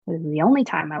 This is the only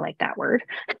time I like that word.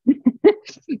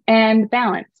 And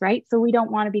balance, right? So we don't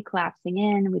want to be collapsing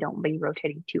in. We don't want to be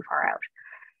rotating too far out.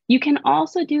 You can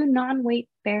also do non-weight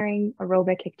bearing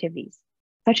aerobic activities,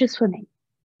 such as swimming,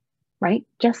 right?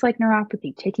 Just like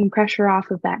neuropathy, taking pressure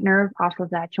off of that nerve, off of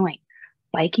that joint.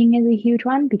 Biking is a huge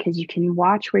one because you can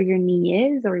watch where your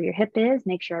knee is or your hip is,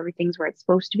 make sure everything's where it's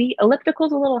supposed to be. Elliptical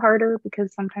is a little harder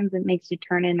because sometimes it makes you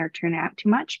turn in or turn out too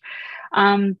much.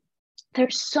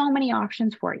 There's so many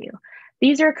options for you.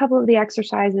 These are a couple of the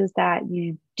exercises that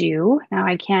you do. Now,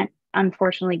 I can't,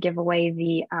 unfortunately, give away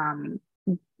the,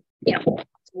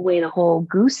 the whole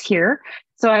goose here.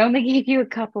 So I only gave you a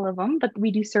couple of them, but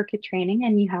we do circuit training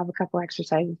and you have a couple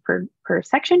exercises per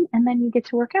section and then you get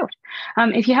to work out.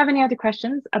 If you have any other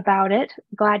questions about it,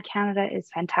 GLAD Canada is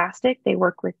fantastic. They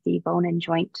work with the Bone and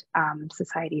Joint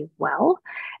Society as well.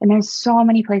 And there's so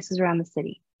many places around the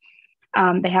city.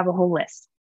 They have a whole list.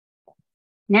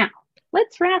 Now,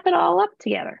 let's wrap it all up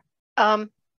together.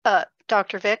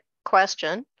 Dr. Vic,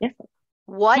 question. Yes.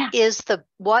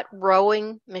 What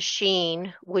rowing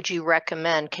machine would you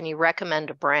recommend? Can you recommend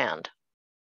a brand?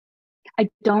 I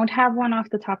don't have one off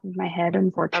the top of my head,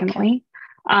 unfortunately,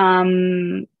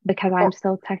 because I'm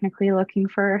still technically looking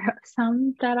for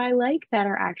some that I like that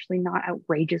are actually not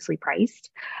outrageously priced.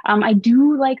 I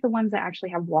do like the ones that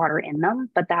actually have water in them,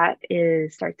 but that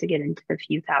starts to get into the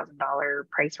few $1,000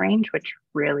 price range, which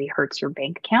really hurts your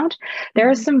bank account. There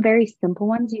are some very simple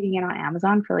ones you can get on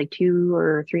Amazon for like $200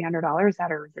 or $300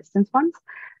 that are resistance ones.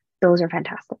 Those are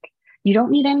fantastic. You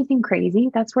don't need anything crazy.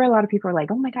 That's where a lot of people are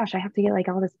like, oh my gosh, I have to get like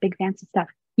all this big fancy stuff.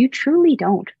 You truly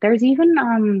don't. There's even,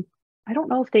 I don't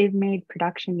know if they've made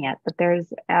production yet, but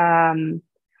there's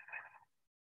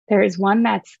one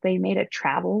they made a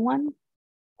travel one,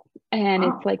 and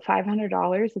it's like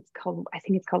 $500. It's called, I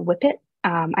think it's called Whip It.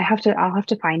 I'll have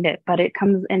to find it, but it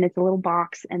comes and it's a little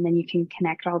box, and then you can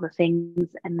connect all the things,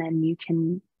 and then you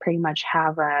can pretty much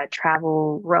have a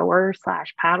travel rower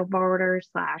slash paddleboarder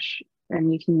slash,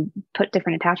 and you can put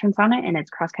different attachments on it, and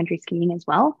it's cross-country skiing as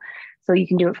well. So you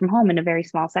can do it from home in a very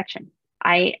small section.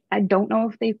 I don't know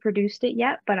if they've produced it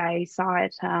yet, but I saw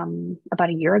it about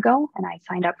a year ago, and I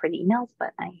signed up for the emails,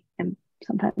 but I am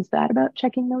sometimes bad about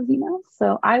checking those emails.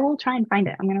 So I will try and find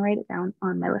it. I'm going to write it down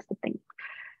on my list of things.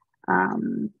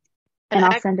 And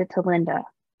I'll send it to Linda.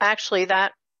 Actually,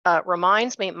 that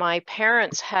reminds me, my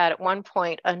parents had at one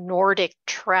point a Nordic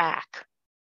track,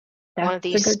 one of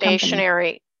these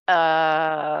stationary,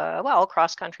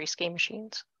 cross-country ski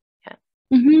machines. Yeah.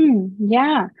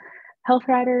 Yeah. Health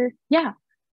Rider. Yeah.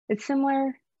 It's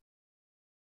similar.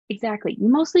 Exactly. You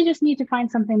mostly just need to find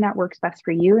something that works best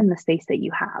for you in the space that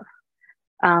you have.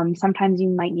 Sometimes you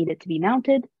might need it to be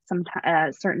mounted.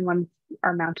 Sometimes certain ones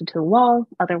are mounted to the wall.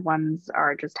 Other ones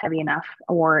are just heavy enough,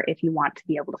 or if you want to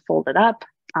be able to fold it up.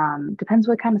 Depends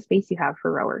what kind of space you have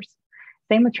for rowers.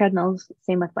 Same with treadmills,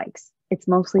 same with bikes. It's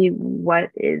mostly what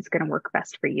is going to work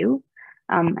best for you.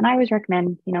 And I always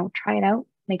recommend, try it out.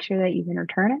 Make sure that you can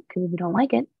return it, because if you don't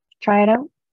like it, try it out,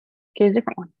 get a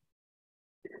different one.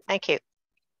 Thank you.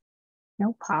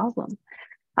 No problem.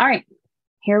 All right.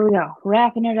 Here we go.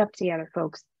 Wrapping it up together,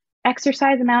 folks.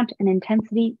 Exercise amount and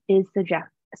intensity is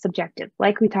subjective,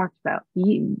 like we talked about.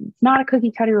 It's not a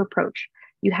cookie cutter approach.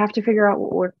 You have to figure out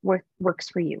what works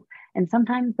for you. And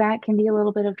sometimes that can be a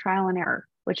little bit of trial and error,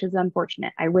 which is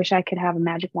unfortunate. I wish I could have a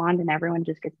magic wand and everyone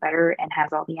just gets better and has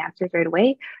all the answers right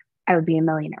away. I would be a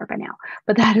millionaire by now,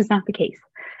 but that is not the case.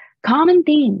 Common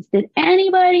themes. Did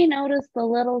anybody notice the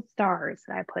little stars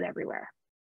that I put everywhere?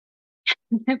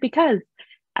 Because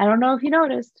I don't know if you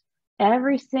noticed,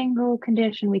 every single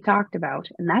condition we talked about,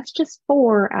 and that's just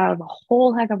 4 out of a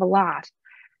whole heck of a lot,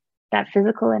 that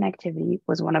physical inactivity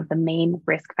was one of the main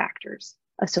risk factors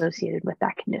associated with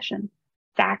that condition.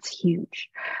 That's huge.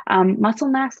 Muscle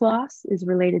mass loss is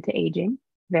related to aging,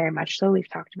 very much so. We've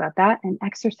talked about that. And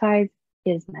exercise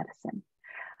is medicine.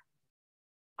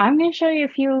 I'm going to show you a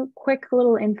few quick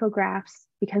little infographics,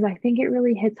 because I think it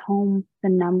really hits home the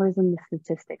numbers and the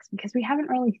statistics, because we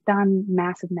haven't really done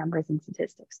massive numbers and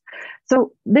statistics.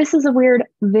 So this is a weird,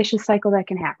 vicious cycle that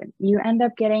can happen. You end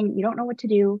up you don't know what to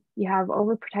do. You have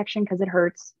overprotection because it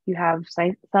hurts. You have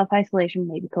self-isolation,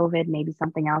 maybe COVID, maybe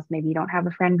something else. Maybe you don't have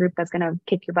a friend group that's going to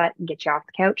kick your butt and get you off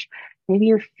the couch. Maybe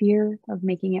your fear of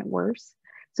making it worse.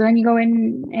 So then you go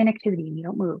in inactivity and you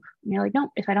don't move. And you're like,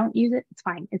 no, if I don't use it, it's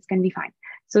fine. It's going to be fine.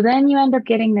 So then you end up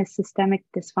getting this systemic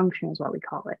dysfunction is what we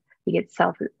call it. You get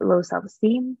low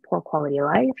self-esteem, poor quality of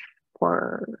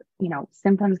life,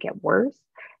 symptoms get worse.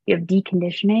 You have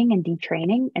deconditioning and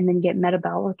detraining, and then you get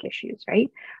metabolic issues, right?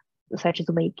 Such as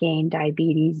weight gain,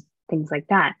 diabetes, things like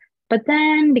that. But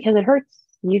then because it hurts,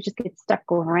 you just get stuck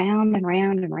going round and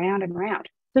round and round and round.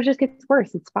 So it just gets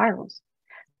worse. It spirals.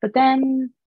 But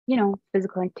then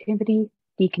physical activity,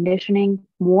 deconditioning,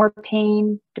 more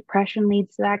pain, depression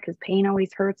leads to that, because pain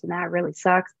always hurts and that really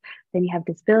sucks. Then you have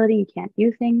disability, you can't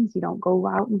do things, you don't go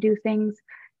out and do things.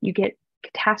 You get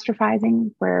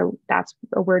catastrophizing, where that's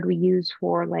a word we use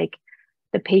for like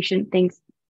the patient thinks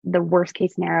the worst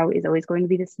case scenario is always going to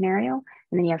be the scenario.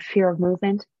 And then you have fear of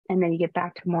movement, and then you get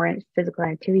back to more physical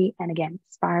activity, and again,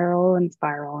 spiral and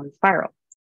spiral and spiral.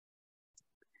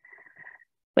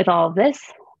 With all of this,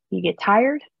 you get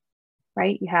tired,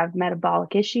 right? You have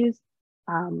metabolic issues,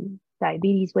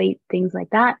 diabetes, weight, things like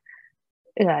that.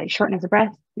 Shortness of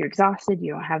breath, you're exhausted,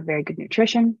 you don't have very good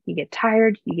nutrition, you get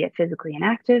tired, you get physically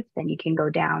inactive, then you can go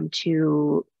down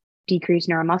to decreased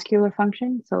neuromuscular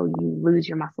function. So you lose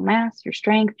your muscle mass, your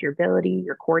strength, your ability,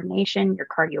 your coordination, your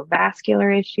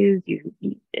cardiovascular issues.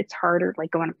 It's harder,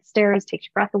 like going up the stairs, takes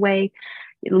your breath away.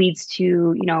 It leads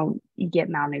to, you get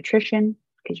malnutrition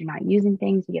because you're not using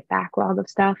things, you get backlog of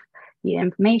stuff, you get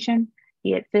inflammation.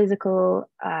 You get physical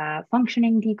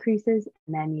functioning decreases,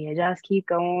 and then you just keep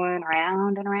going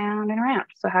around and around and around.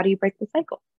 So how do you break the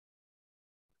cycle?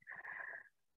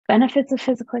 Benefits of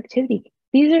physical activity.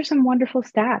 These are some wonderful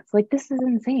stats. Like, this is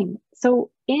insane. So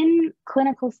in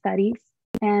clinical studies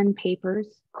and papers,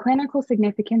 clinical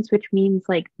significance, which means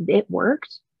like it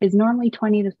worked, is normally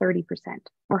 20 to 30%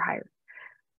 or higher.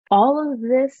 All of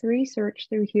this research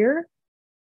through here,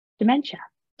 dementia,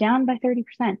 down by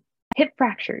 30%. Hip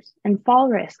fractures and fall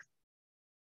risks,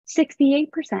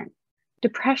 68%.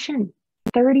 Depression,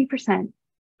 30%.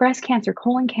 Breast cancer,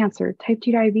 colon cancer, type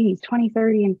 2 diabetes, 20,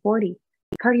 30, and 40.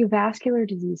 Cardiovascular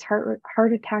disease,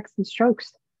 heart attacks and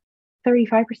strokes,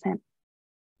 35%.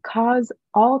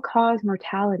 All-cause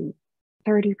mortality,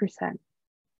 30%.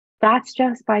 That's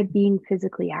just by being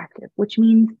physically active, which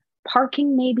means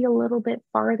parking maybe a little bit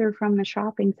farther from the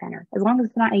shopping center, as long as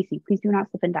it's not icy. Please do not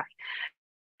slip and die.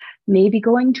 Maybe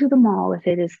going to the mall if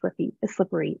it is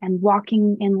slippery, and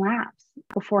walking in laps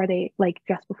before they,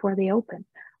 just before they open.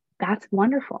 That's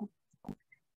wonderful.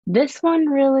 This one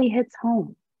really hits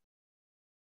home.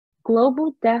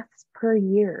 Global deaths per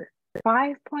year,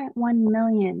 5.1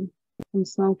 million from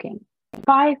smoking,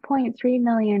 5.3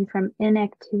 million from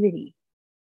inactivity.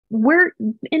 Where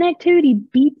inactivity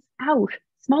beats out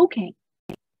smoking.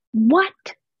 What?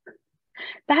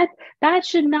 That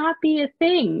should not be a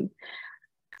thing.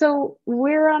 So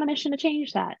we're on a mission to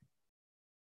change that.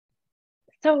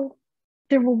 So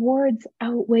the rewards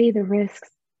outweigh the risks.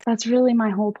 That's really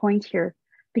my whole point here,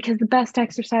 because the best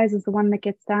exercise is the one that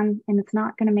gets done, and it's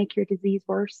not going to make your disease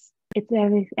worse. It's,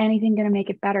 if anything, going to make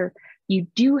it better. You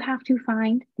do have to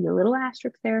find the little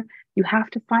asterisk there. You have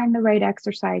to find the right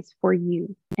exercise for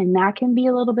you. And that can be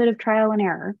a little bit of trial and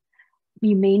error.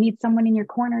 You may need someone in your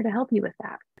corner to help you with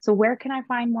that. So where can I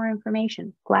find more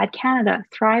information? GLAD Canada,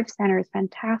 Thrive Center is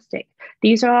fantastic.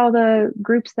 These are all the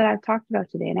groups that I've talked about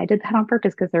today. And I did that on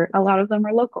purpose because a lot of them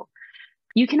are local.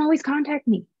 You can always contact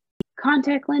me,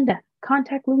 contact Linda,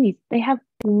 contact Louise. They have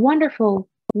wonderful,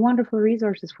 wonderful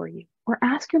resources for you. Or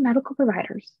ask your medical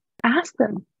providers. Ask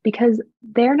them, because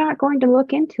they're not going to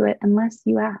look into it unless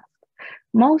you ask.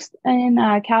 Most in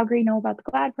Calgary know about the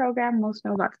GLAD program. Most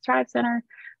know about the Thrive Center,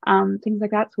 things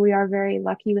like that. So we are very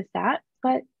lucky with that.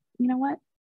 But you know what?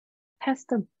 Test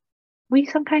them. We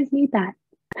sometimes need that.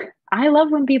 I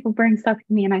love when people bring stuff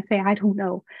to me and I say, I don't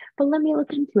know, but let me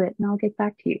look into it and I'll get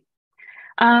back to you.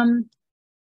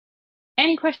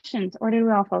 Any questions, or did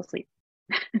we all fall asleep?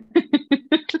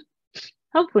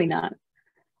 Hopefully not.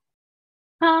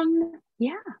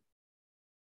 Yeah.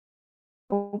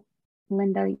 Oh,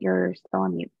 Linda, you're still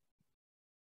on mute.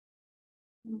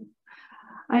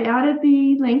 I added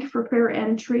the link for fair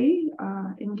entry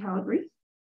in Calgary.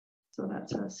 So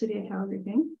that's a City of Calgary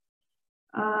thing.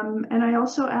 And I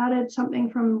also added something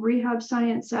from Rehab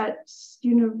Science at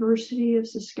University of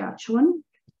Saskatchewan,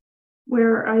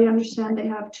 where I understand they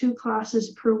have 2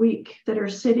 classes per week that are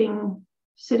sitting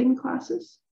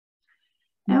classes.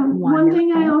 And one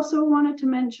thing I also wanted to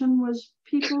mention was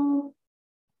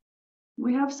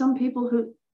we have some people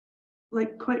who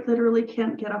quite literally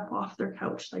can't get up off their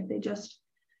couch.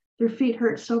 Their feet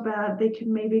hurt so bad, they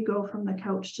can maybe go from the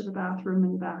couch to the bathroom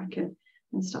and back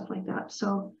and stuff like that.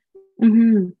 So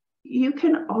you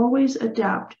can always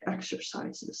adapt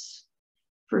exercises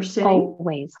for sitting.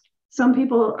 Always. Some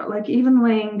people, even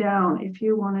laying down, if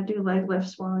you want to do leg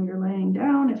lifts while you're laying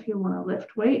down, if you want to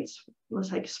lift weights,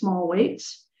 small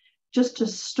weights, just to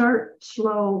start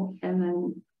slow and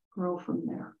then grow from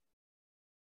there.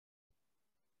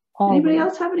 Anybody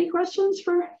else have any questions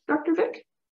for Dr. Vic?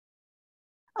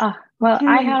 Well, okay.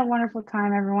 I had a wonderful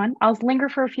time, everyone. I'll linger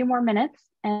for a few more minutes,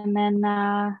 and then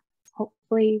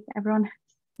hopefully everyone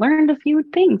learned a few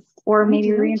things, or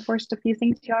maybe reinforced a few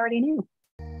things you already knew.